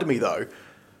reminded me though,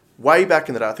 way back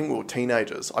in the day, I think we were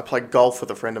teenagers, I played golf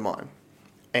with a friend of mine.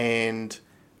 And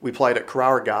we played at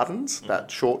Carrara Gardens, that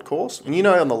short course. And you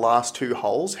know on the last 2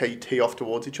 holes, how you tee off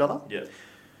towards each other? Yeah.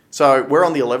 So we're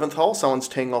on the 11th hole, someone's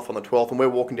teeing off on the 12th, and we're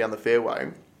walking down the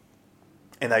fairway.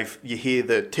 And you hear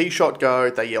the tee shot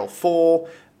go, they yell 4,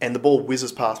 and the ball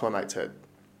whizzes past my mate's head.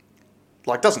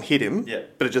 Like, doesn't hit him,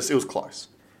 but it was close.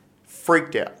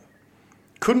 Freaked out.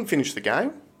 couldn't finish the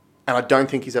game, and I don't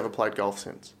think he's ever played golf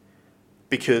since.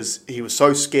 Because he was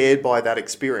so scared by that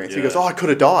experience. He goes, I could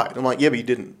have died. I'm like, yeah, but you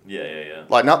didn't. Yeah.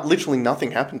 Like, literally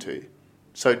nothing happened to you.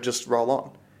 So just roll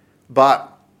on.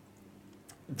 But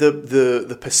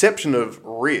the perception of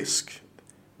risk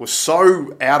was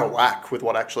so out of whack with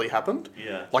what actually happened.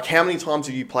 Yeah. Like, how many times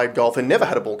have you played golf and never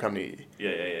had a ball come near you?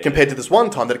 Yeah. Compared to this one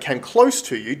time that it came close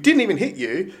to you, didn't even hit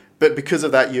you, but because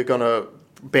of that, you're going to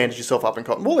bandage yourself up in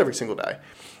cotton wool every single day.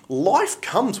 Life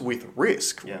comes with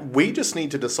risk. Yeah. We just need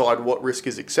to decide what risk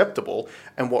is acceptable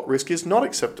and what risk is not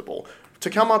acceptable. To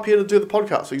come up here to do the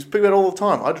podcast, we speak about it all the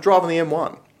time. I had to drive on the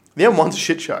M1. The M1's a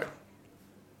shit show.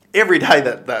 Every day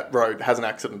that road has an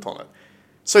accident on it.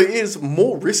 So it is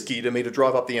more risky to me to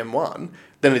drive up the M1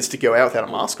 than it is to go out without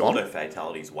a mask on. Auto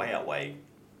fatalities way outweigh.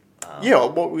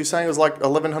 What we were saying was like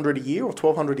 1,100 a year or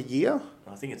 1,200 a year.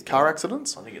 I think it's car more.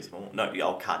 accidents. I think it's more. No,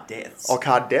 car deaths.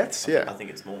 Car deaths. Yeah. I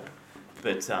think it's more.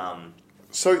 But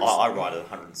so I ride a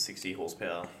 160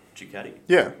 horsepower Ducati.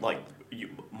 Yeah. Like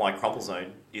my crumple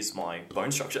zone is my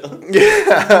bone structure.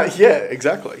 yeah,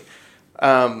 exactly.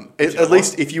 At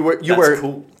least if you wear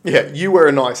cool. Yeah, you wear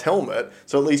a nice helmet,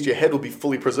 so at least your head will be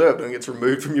fully preserved and it gets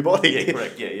removed from your body. Yeah,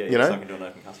 correct. Yeah. You know? So I can do an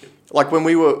open casket. Like when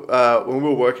we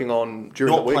were working on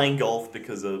during the week. Not playing golf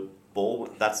because of ball.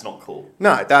 That's not cool.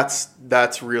 No,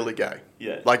 that's really gay.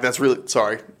 Yeah. Like that's really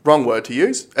wrong word to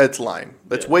use. It's lame.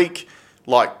 It's weak.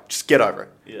 Like, just get over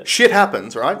it. Yeah. Shit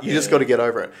happens, right? You just got to get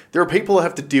over it. There are people that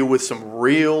have to deal with some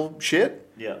real shit.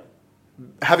 Yeah.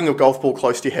 Having a golf ball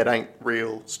close to your head ain't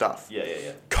real stuff. Yeah.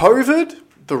 COVID,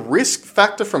 the risk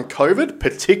factor from COVID,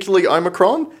 particularly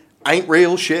Omicron, ain't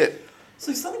real shit.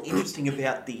 So something interesting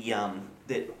about the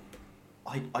that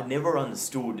I never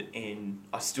understood, and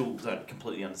I still don't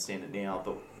completely understand it now,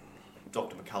 but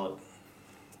Dr. McCullough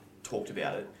talked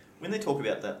about it. When they talk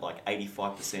about that like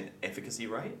 85% efficacy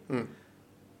rate,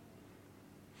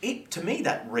 to me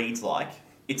that reads like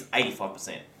it's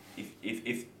 85%.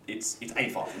 If it's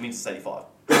 85, it means it's 85.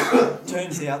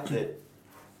 Turns out that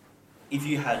if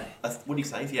you had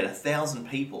if you had 1,000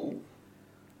 people,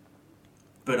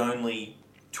 but only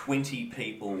 20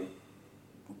 people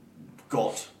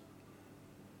got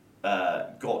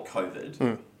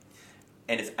COVID,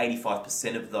 and if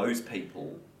 85% of those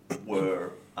people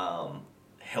were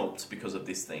helped because of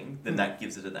this thing, then that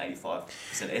gives it an 85%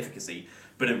 efficacy.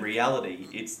 But in reality,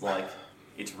 it's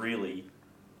really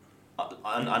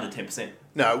under 10%.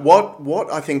 No,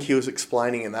 what I think he was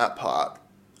explaining in that part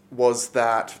was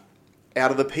that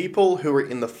out of the people who are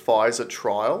in the Pfizer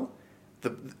trial,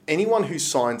 anyone who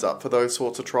signs up for those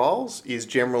sorts of trials is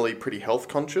generally pretty health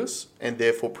conscious and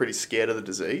therefore pretty scared of the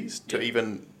disease to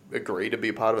even agree to be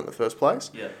a part of it in the first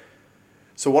place. Yeah.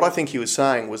 So what I think he was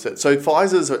saying was that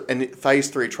Pfizer's phase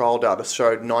 3 trial data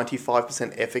showed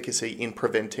 95% efficacy in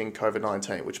preventing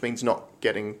COVID-19, which means not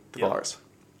getting the virus.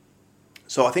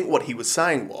 So I think what he was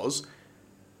saying was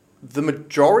the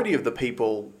majority of the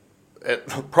people,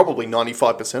 probably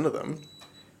 95% of them,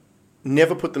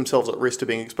 never put themselves at risk to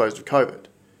being exposed to COVID.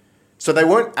 So they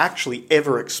weren't actually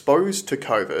ever exposed to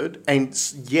COVID, and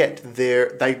yet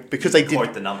because they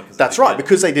didn't. The number that's right,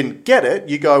 because they didn't get it.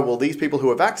 You go, well, these people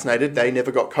who are vaccinated, they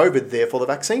never got COVID, therefore the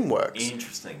vaccine works.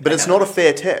 Interesting. But it's not a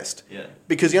fair test. Yeah.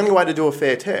 Because the only way to do a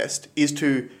fair test is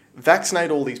to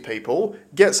vaccinate all these people,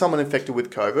 get someone infected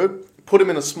with COVID, put them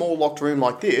in a small locked room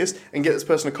like this, and get this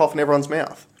person to cough in everyone's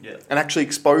mouth, and actually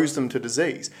expose them to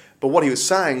disease. But what he was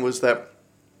saying was that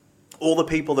all the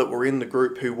people that were in the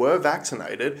group who were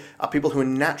vaccinated are people who are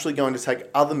naturally going to take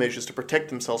other measures to protect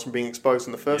themselves from being exposed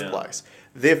in the first place.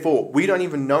 Therefore, we don't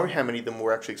even know how many of them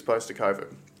were actually exposed to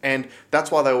COVID. And that's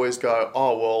why they always go,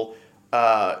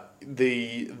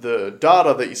 the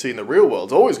data that you see in the real world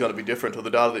is always going to be different to the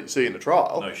data that you see in the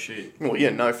trial. No shit. Well, yeah,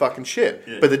 no fucking shit.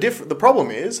 Yeah. But the problem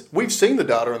is, we've seen the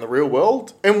data in the real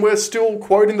world, and we're still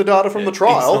quoting the data from the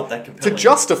trial to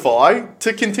justify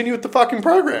to continue with the fucking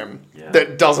program.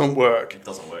 That doesn't work. It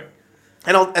doesn't work.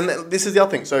 And this is the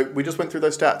other thing. So we just went through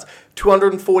those stats.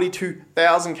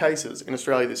 242,000 cases in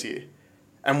Australia this year.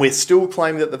 And we're still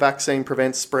claiming that the vaccine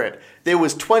prevents spread. There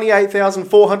was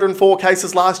 28,404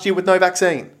 cases last year with no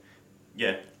vaccine.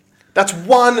 Yeah. That's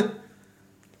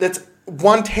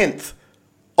 1/10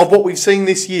 of what we've seen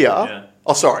this year. Yeah.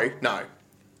 Oh, sorry, no.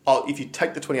 If you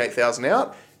take the 28,000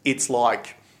 out, it's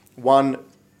like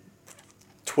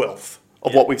 1/12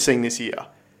 of what we've seen this year.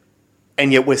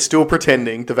 And yet we're still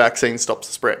pretending the vaccine stops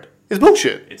the spread. It's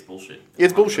bullshit. It's bullshit.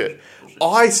 It's bullshit.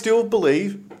 I still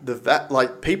believe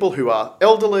that people who are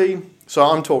elderly, so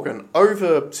I'm talking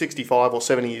over 65 or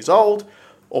 70 years old,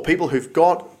 or people who've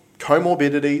got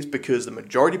comorbidities, because the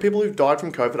majority of people who've died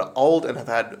from COVID are old and have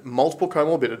had multiple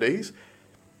comorbidities,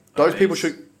 Those people Obese.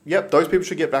 should. Yep, those people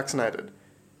should get vaccinated.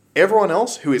 Everyone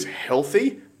else who is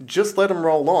healthy, just let them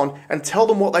roll on and tell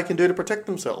them what they can do to protect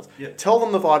themselves. Yeah. Tell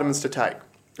them the vitamins to take.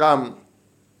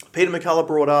 Peter McCullough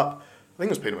brought up, I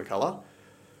think it was Peter McCullough,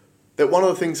 that one of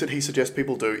the things that he suggests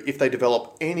people do if they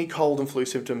develop any cold and flu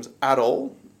symptoms at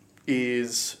all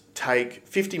is take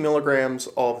 50 milligrams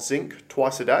of zinc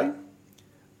twice a day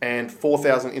and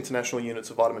 4,000 international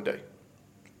units of vitamin D.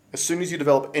 As soon as you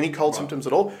develop any cold symptoms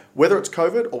at all, whether it's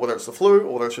COVID or whether it's the flu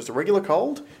or whether it's just a regular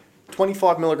cold,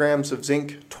 25 milligrams of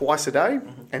zinc twice a day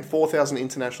and 4,000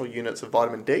 international units of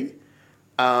vitamin D.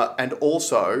 And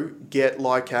also get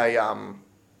like an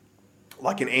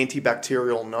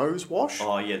antibacterial nose wash.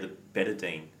 Oh, yeah, the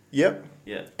betadine. Yep.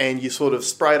 Yeah. And you sort of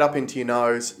spray it up into your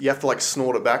nose. You have to like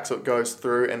snort it back so it goes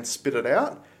through and spit it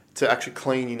out to actually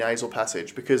clean your nasal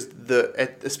passage. Because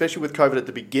especially with COVID at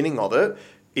the beginning of it,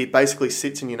 it basically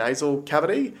sits in your nasal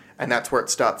cavity, and that's where it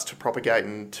starts to propagate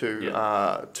and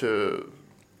to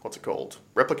what's it called?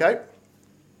 Replicate.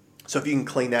 So if you can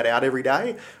clean that out every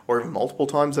day, or even multiple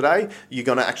times a day, you're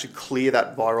going to actually clear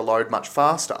that viral load much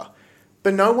faster.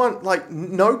 But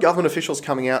no government officials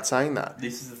coming out saying that.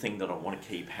 This is the thing that I want to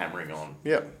keep hammering on.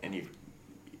 Yeah. And if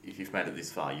you've made it this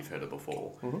far, you've heard it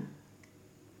before. Mm-hmm.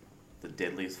 The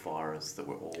deadliest virus that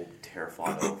we're all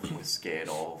terrified of, and we're scared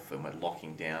of, and we're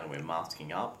locking down, and we're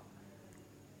masking up.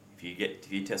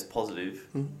 If you test positive,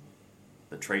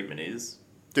 the treatment is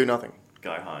Do nothing.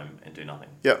 go home and do nothing.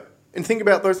 Yeah. And think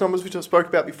about those numbers which I spoke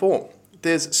about before.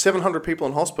 There's 700 people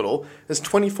in hospital. There's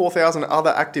 24,000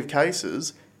 other active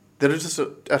cases that are just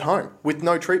at home with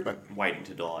no treatment. Waiting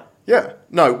to die. Yeah.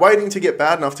 No, waiting to get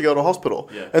bad enough to go to hospital.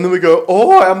 Yeah. And then we go,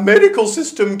 our medical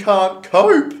system can't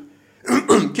cope.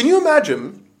 Can you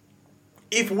imagine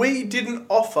if we didn't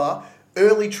offer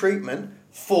early treatment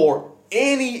for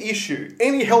any issue,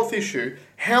 any health issue,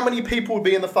 how many people would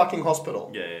be in the fucking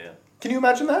hospital? Yeah. Can you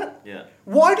imagine that? Yeah.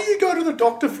 Why do you go to the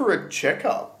doctor for a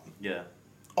checkup? Yeah.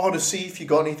 Oh, to see if you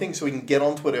got anything so we can get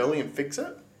onto it early and fix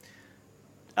it?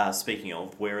 Speaking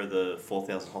of, where are the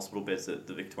 4,000 hospital beds that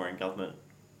the Victorian government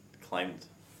claimed?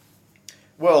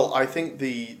 Well, I think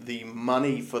the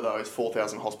money for those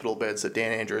 4,000 hospital beds that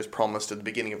Dan Andrews promised at the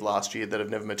beginning of last year that have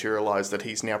never materialised, that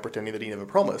he's now pretending that he never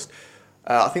promised,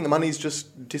 I think the money's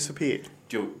just disappeared.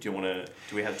 Do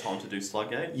we have time to do Slug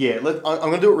Gate? Yeah, I'm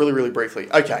going to do it really, really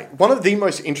briefly. Okay, one of the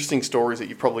most interesting stories that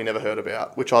you've probably never heard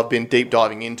about, which I've been deep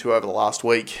diving into over the last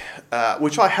week,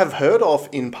 which I have heard of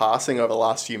in passing over the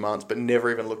last few months, but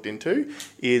never even looked into,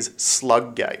 is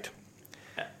Slug Gate.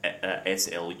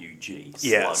 SLUG.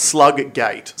 Yeah, Slug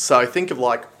Gate. So think of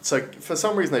for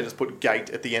some reason they just put gate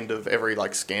at the end of every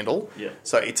scandal. Yeah.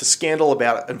 So it's a scandal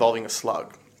involving a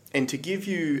slug. And to give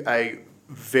you a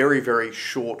very, very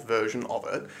short version of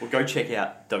it, Well, go check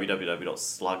out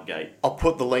www.sluggate. I'll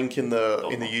put the link in the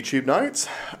YouTube notes.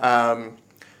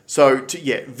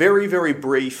 Very, very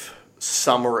brief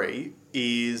summary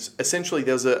is essentially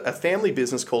there's a family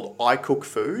business called I Cook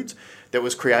Foods that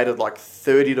was created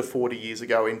 30 to 40 years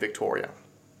ago in Victoria.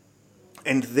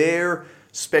 And their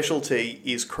specialty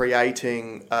is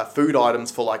creating food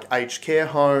items for aged care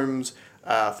homes,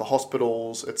 for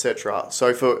hospitals, etc.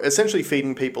 So for essentially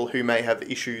feeding people who may have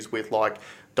issues with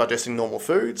digesting normal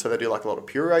food. So they do a lot of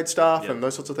pureed stuff and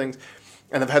those sorts of things.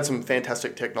 And they've had some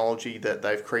fantastic technology that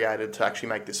they've created to actually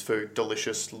make this food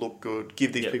delicious, look good,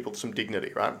 give these people some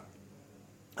dignity, right?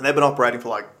 And they've been operating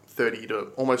for 30 to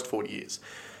almost 40 years.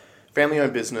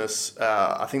 Family-owned business.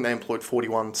 I think they employed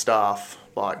 41 staff.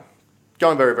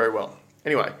 Going very, very well.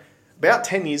 Anyway, about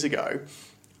 10 years ago,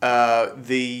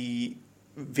 the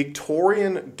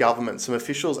Victorian government, some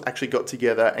officials actually got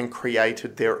together and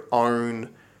created their own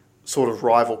sort of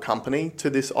rival company to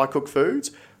this I Cook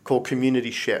Foods called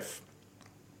Community Chef.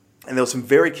 And there were some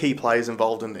very key players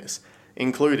involved in this,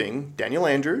 including Daniel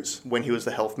Andrews when he was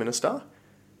the health minister,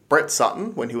 Brett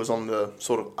Sutton when he was on the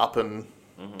sort of up and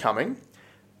coming,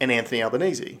 and Anthony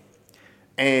Albanese.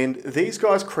 And these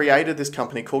guys created this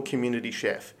company called Community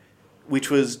Chef,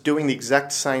 which was doing the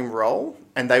exact same role,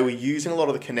 and they were using a lot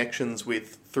of the connections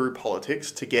through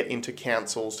politics to get into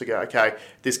councils to go, okay,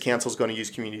 this council's going to use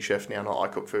Community Chef now, not I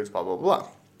Cook Foods, blah, blah, blah.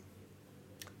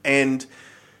 And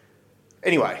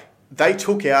anyway, they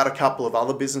took out a couple of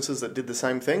other businesses that did the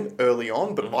same thing early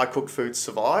on, but I Cook Foods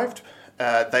survived.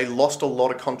 They lost a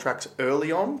lot of contracts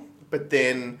early on, but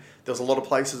then there was a lot of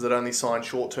places that only signed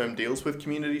short-term deals with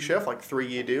Community Chef,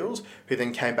 3-year deals, who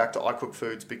then came back to I Cook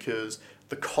Foods because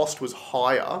the cost was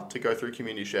higher to go through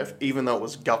Community Chef, even though it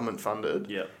was government funded.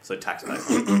 Yeah, so taxpayer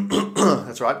money.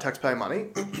 That's right, taxpayer money.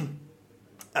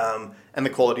 And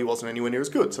the quality wasn't anywhere near as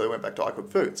good, so they went back to I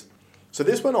Cook Foods. So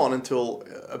this went on until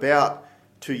about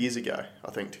 2 years ago,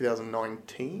 I think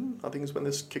 2019, I think is when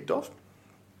this kicked off,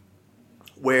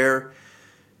 where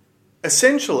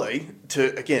essentially,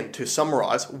 to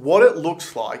summarise, what it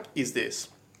looks like is this.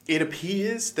 It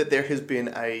appears that there has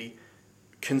been a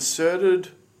concerted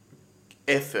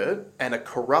effort and a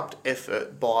corrupt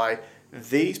effort by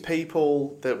these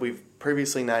people that we've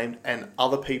previously named and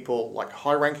other people like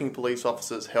high-ranking police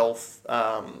officers, health...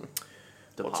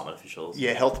 Department officials.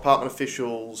 Yeah, health department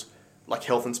officials, like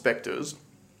health inspectors,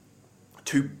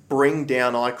 to bring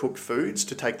down iCook Foods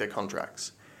to take their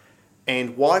contracts.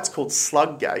 And why it's called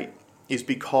Slug Gate is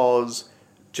because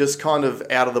just kind of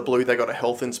out of the blue, they got a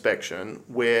health inspection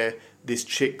where this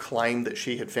chick claimed that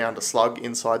she had found a slug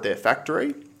inside their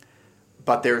factory,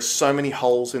 but there are so many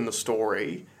holes in the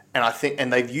story,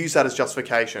 and they've used that as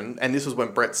justification. And this was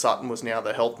when Brett Sutton was now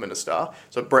the health minister.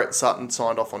 So Brett Sutton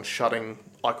signed off on shutting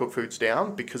iCook Foods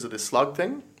down because of this slug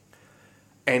thing.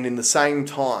 And in the same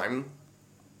time,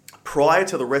 prior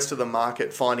to the rest of the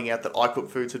market finding out that iCook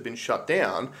Foods had been shut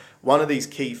down, one of these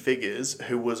key figures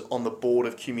who was on the board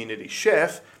of Community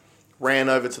Chef ran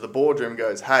over to the boardroom and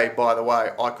goes, hey, by the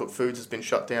way, iCook Foods has been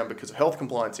shut down because of health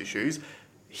compliance issues.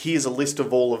 Here's a list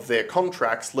of all of their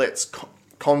contracts. Let's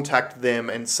contact them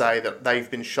and say that they've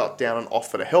been shut down and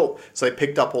offer to help. So they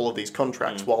picked up all of these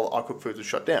contracts while iCook Foods was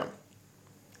shut down.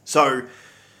 So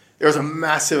there's a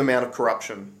massive amount of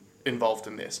corruption involved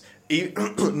in this.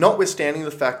 Notwithstanding the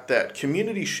fact that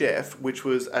Community Chef, which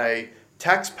was a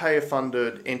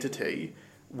taxpayer-funded entity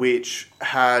which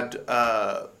had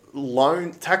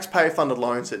taxpayer-funded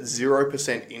loans at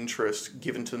 0% interest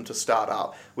given to them to start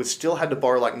up, which still had to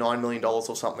borrow like $9 million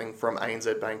or something from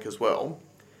ANZ Bank as well,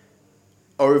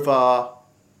 over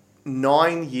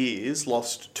 9 years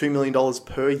lost $2 million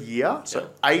per year, so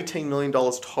 $18 million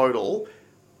total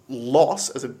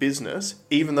loss as a business,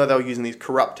 even though they were using these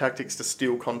corrupt tactics to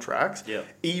steal contracts,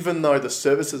 even though the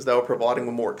services they were providing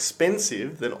were more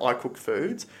expensive than iCook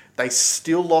Foods, they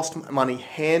still lost money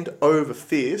hand over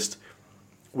fist,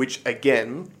 which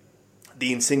again,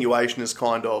 the insinuation is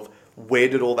kind of, where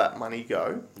did all that money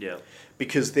go? Yeah.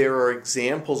 Because there are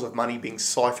examples of money being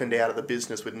siphoned out of the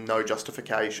business with no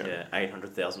justification. Yeah,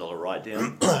 $800,000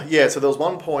 write-down. Yeah, so there was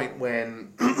one point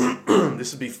when,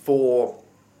 this is before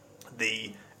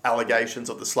the allegations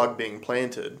of the slug being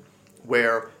planted,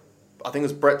 where I think it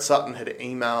was Brett Sutton had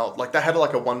emailed, like they had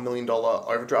like a $1 million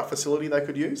overdraft facility they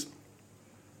could use.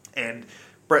 And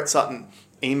Brett Sutton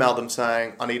emailed them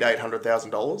saying, I need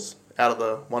 $800,000 out of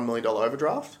the $1 million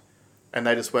overdraft. And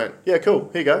they just went, yeah,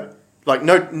 cool, here you go. Like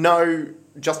no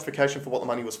justification for what the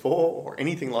money was for or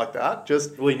anything like that.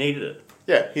 Just, well, he needed it.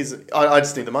 Yeah, I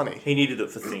just need the money. He needed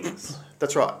it for things.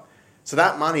 That's right. So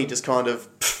that money just kind of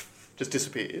just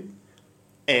disappeared.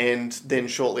 And then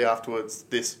shortly afterwards,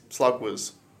 this slug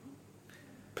was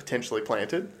potentially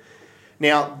planted.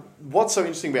 Now, what's so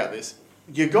interesting about this?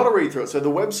 You've got to read through it. So the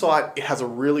website, it has a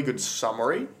really good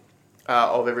summary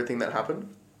of everything that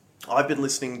happened. I've been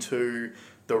listening to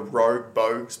the Rogue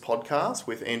Bogues podcast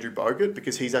with Andrew Bogut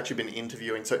because he's actually been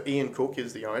interviewing. So Ian Cook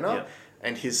is the owner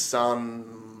and his son,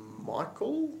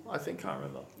 Michael, I think. Can't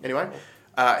remember. Anyway,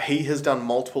 he has done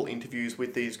multiple interviews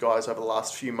with these guys over the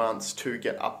last few months to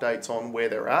get updates on where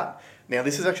they're at. Now,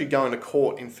 this is actually going to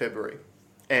court in February.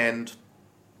 And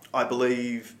I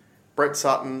believe Brett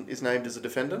Sutton is named as a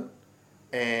defendant.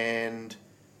 And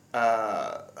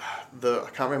I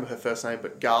can't remember her first name,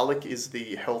 but Garlic is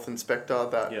the health inspector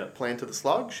that planted the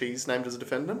slug. She's named as a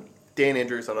defendant. Dan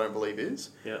Andrews, I don't believe, is.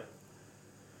 Yeah.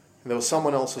 And there was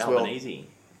someone else as Albanese.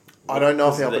 I don't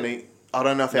know if Albanese... I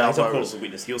don't know if he's not Albo called as a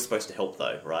witness. He was supposed to help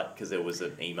though, right? Because there was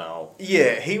an email.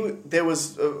 Yeah, there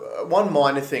was one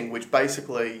minor thing which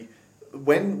basically,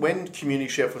 when Community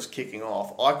Chef was kicking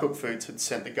off, iCook Foods had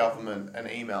sent the government an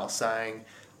email saying,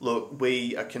 look,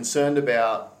 we are concerned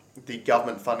about the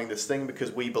government funding this thing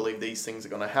because we believe these things are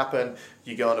going to happen.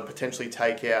 You're going to potentially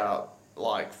take out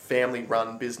like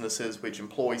family-run businesses which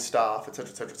employ staff,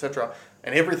 etc., etc., etc.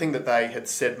 And everything that they had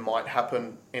said might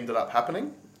happen ended up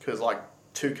happening because like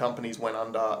 2 companies went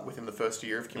under within the first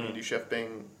year of Community Chef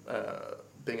being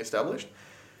established.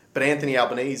 But Anthony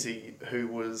Albanese, who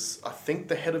was, I think,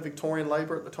 the head of Victorian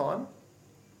Labor at the time,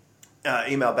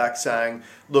 emailed back saying,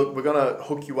 look, we're going to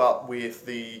hook you up with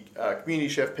the Community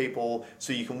Chef people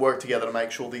so you can work together to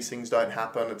make sure these things don't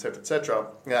happen, etc., etc.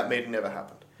 And that meeting never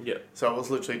happened. Yeah. So it was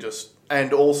literally just...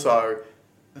 And also,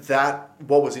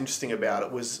 what was interesting about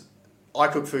it was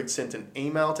iCook Foods sent an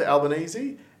email to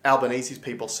Albanese. Albanese's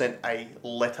people sent a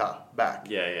letter back.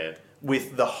 Yeah.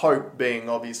 With the hope being,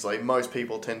 obviously, most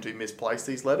people tend to misplace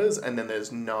these letters and then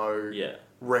there's no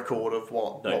record of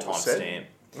what was said.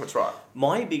 Timestamp. That's right.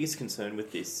 My biggest concern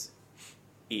with this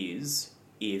is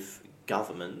if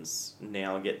governments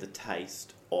now get the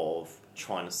taste of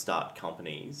trying to start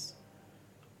companies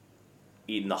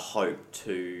in the hope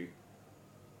to,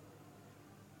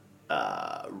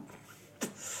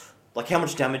 like, how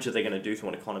much damage are they going to do to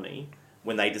an economy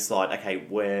when they decide, okay,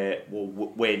 we're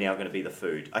now going to be the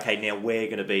food. Okay, now we're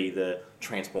going to be the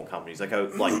transport companies. Like, are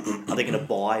they going to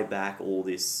buy back all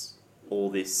this?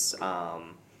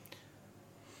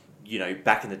 You know,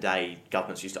 back in the day,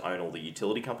 governments used to own all the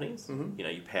utility companies. Mm-hmm. You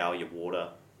know, your power, your water,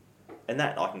 and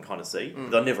that I can kind of see.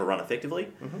 They'll never run effectively.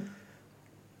 Mm-hmm.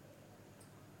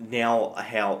 Now,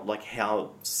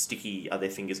 how sticky are their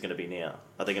fingers going to be now?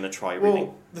 Are they going to try everything?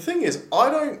 Well, the thing is, I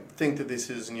don't think that this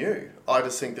is new. I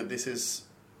just think that this is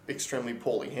extremely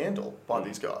poorly handled by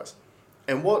these guys.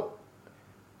 And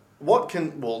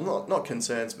not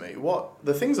concerns me.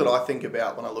 The things that I think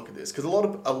about when I look at this, because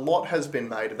a lot has been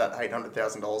made of that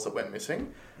 $800,000 that went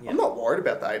missing. Yeah. I'm not worried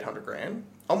about the $800,000.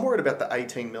 I'm worried about the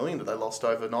 $18 million that they lost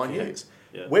over 9 years.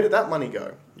 Yeah. Where did that money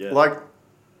go? Yeah. Like,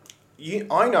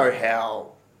 I know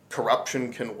how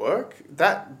corruption can work.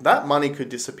 That money could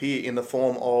disappear in the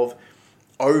form of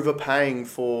overpaying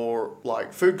for,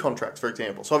 like, food contracts, for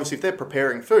example. So obviously if they're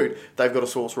preparing food, they've got to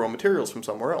source raw materials from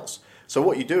somewhere else. So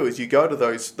what you do is you go to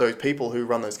those people who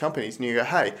run those companies and you go,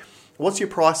 hey, what's your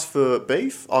price for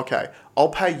beef? Okay, I'll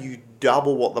pay you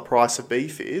double what the price of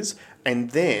beef is,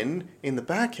 and then in the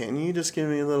back end you just give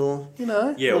me a little,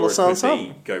 little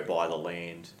something. Go buy the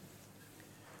land.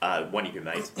 One of your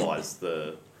mates buys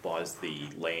the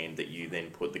land that you then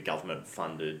put the government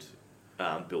funded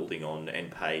building on and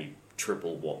pay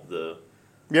triple what the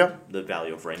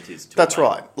value of rent is. That's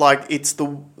right. Like,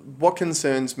 what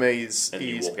concerns me is... And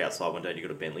you walk outside one day and you've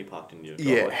got a Bentley parked in your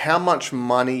driveway. Yeah, how much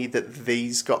money that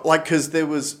these guys... Like, because there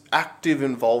was active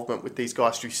involvement with these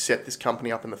guys to set this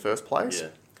company up in the first place. Yeah.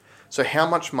 So how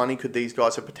much money could these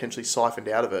guys have potentially siphoned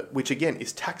out of it? Which, again,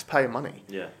 is taxpayer money.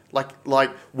 Yeah.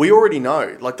 Like we already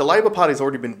know. Like, the Labor Party's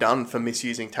already been done for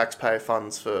misusing taxpayer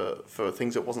funds for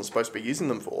things it wasn't supposed to be using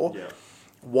them for. Yeah.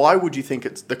 Why would you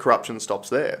think the corruption stops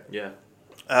there? Yeah.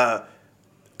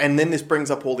 And then this brings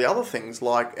up all the other things,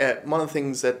 like one of the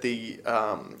things at the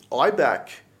IBAC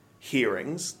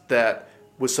hearings that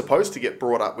was supposed to get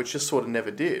brought up, which just sort of never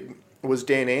did, was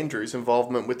Dan Andrews'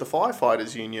 involvement with the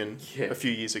firefighters union a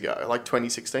few years ago, like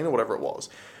 2016 or whatever it was,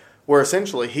 where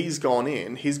essentially he's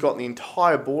gotten the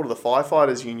entire board of the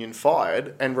firefighters union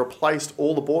fired and replaced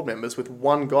all the board members with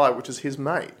one guy, which is his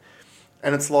mate.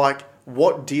 And it's like,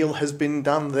 what deal has been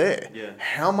done there? Yeah.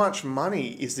 How much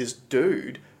money is this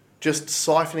dude just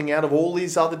siphoning out of all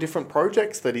these other different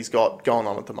projects that he's got going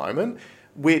on at the moment,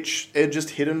 which are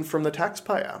just hidden from the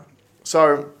taxpayer?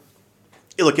 So,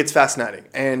 look, it's fascinating.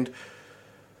 And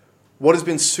what has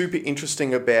been super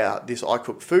interesting about this I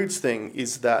Cook Foods thing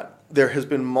is that there has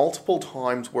been multiple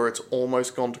times where it's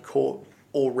almost gone to court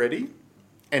already,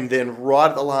 and then right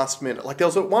at the last minute, like there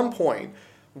was at one point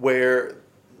where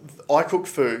I Cook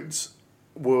Foods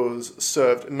was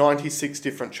served 96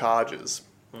 different charges.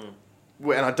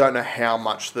 And I don't know how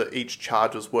much each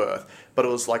charge was worth, but it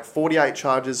was like 48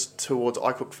 charges towards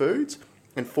I Cook Foods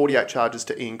and 48 charges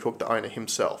to Ian Cook, the owner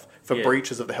himself, for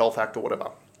breaches of the Health Act or whatever.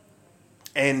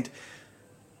 And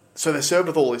so they're served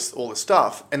with all this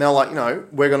stuff, and they're like,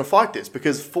 we're going to fight this,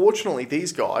 because fortunately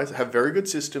these guys have very good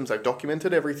systems. They've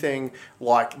documented everything.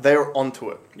 Like, they're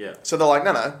onto it. Yeah. So they're like,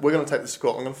 no, we're going to take this to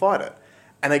court. I'm going to fight it.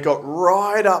 And they got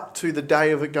right up to the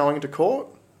day of it going into court,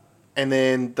 and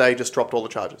then they just dropped all the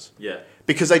charges. Yeah.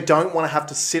 Because they don't want to have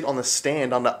to sit on the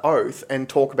stand under oath and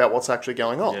talk about what's actually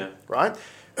going on, right?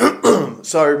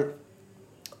 So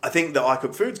I think the I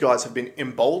Cook Foods guys have been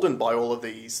emboldened by all of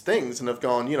these things and have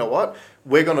gone, you know what,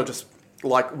 we're going to just,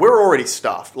 like, we're already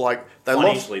stuffed. Like,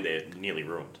 financially, they're nearly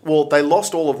ruined. Well, they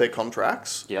lost all of their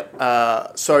contracts.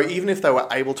 Yep. So even if they were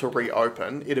able to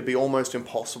reopen, it'd be almost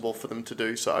impossible for them to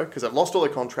do so because they've lost all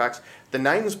their contracts. The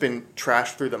name's been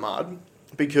trashed through the mud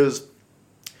because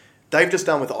they've just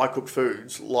done with I Cook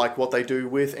Foods like what they do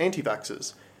with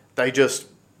anti-vaxxers. They just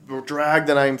drag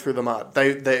the name through the mud.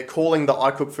 They're calling the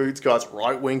I Cook Foods guys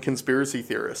right-wing conspiracy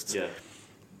theorists. Yeah.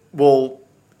 Well,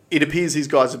 it appears these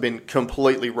guys have been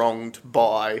completely wronged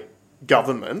by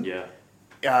government.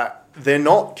 Yeah. They're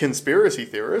not conspiracy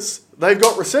theorists. They've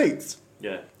got receipts.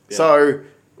 Yeah. So,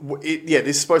 this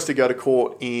is supposed to go to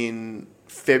court in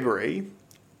February,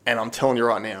 and I'm telling you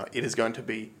right now, it is going to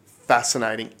be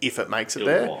fascinating if it makes it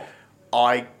there.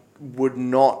 I would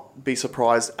not be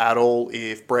surprised at all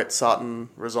if Brett Sutton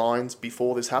resigns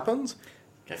before this happens.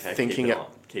 Okay,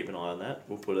 keep an eye on that.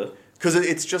 We'll put a... Because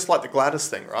it's just like the Gladys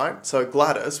thing, right? So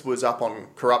Gladys was up on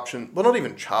corruption, well, not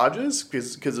even charges,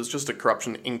 because it's just a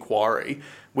corruption inquiry,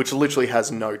 which literally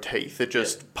has no teeth. It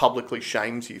just publicly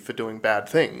shames you for doing bad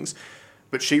things.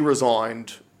 But she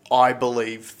resigned, I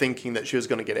believe, thinking that she was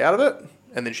going to get out of it,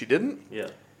 and then she didn't. Yeah.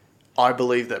 I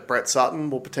believe that Brett Sutton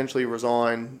will potentially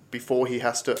resign before he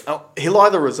has to... he'll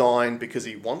either resign because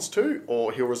he wants to,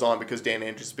 or he'll resign because Dan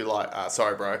Andrews will be like,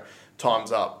 sorry, bro,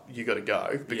 time's up, you got to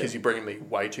go, because you're bringing me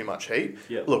way too much heat.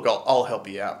 Yeah. Look, I'll help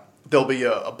you out. There'll be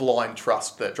a blind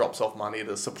trust that drops off money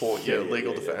to support your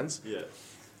legal defence. Yeah.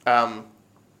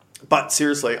 But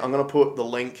seriously, I'm going to put the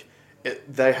link...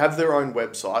 They have their own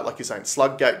website, like you're saying,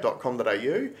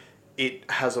 sluggate.com.au.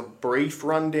 It has a brief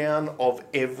rundown of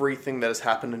everything that has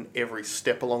happened and every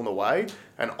step along the way.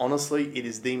 And honestly, it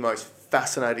is the most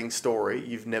fascinating story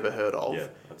you've never heard of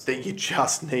that you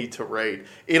just need to read.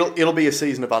 It'll be a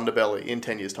season of Underbelly in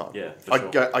 10 years' time. Yeah,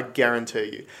 for sure. I guarantee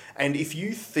you. And if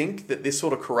you think that this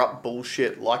sort of corrupt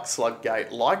bullshit like Slug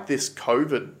Gate, like this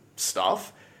COVID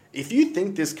stuff, if you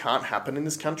think this can't happen in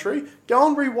this country, go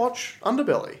and rewatch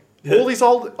Underbelly. All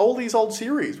these old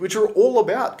series, which are all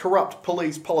about corrupt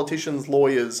police, politicians,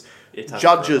 lawyers,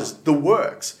 judges, the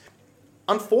works.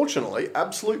 Unfortunately,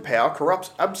 absolute power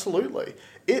corrupts absolutely.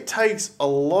 It takes a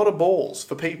lot of balls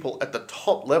for people at the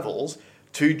top levels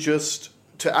to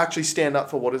actually stand up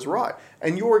for what is right.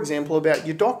 And your example about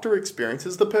your doctor experience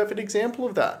is the perfect example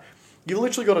of that. You've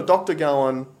literally got a doctor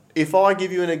going, if I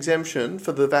give you an exemption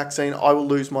for the vaccine, I will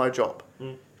lose my job.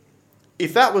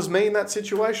 If that was me in that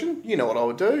situation, you know what I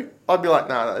would do? I'd be like,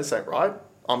 no, this ain't right.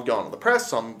 I'm going to the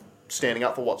press. I'm standing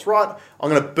up for what's right.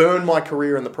 I'm going to burn my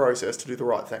career in the process to do the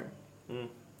right thing.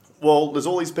 Well, there's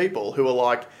all these people who are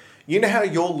like, you know how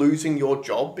you're losing your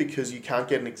job because you can't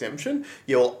get an exemption?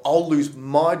 Yeah, well, I'll lose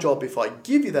my job if I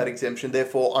give you that exemption.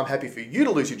 Therefore, I'm happy for you to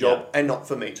lose your job and not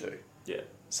for me to. Yeah.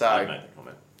 So, I'd make that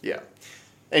comment. Yeah.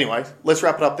 Anyway, let's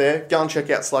wrap it up there. Go and check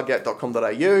out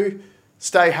sluggate.com.au.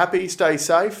 Stay happy, stay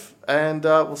safe, and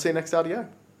we'll see you next RDO.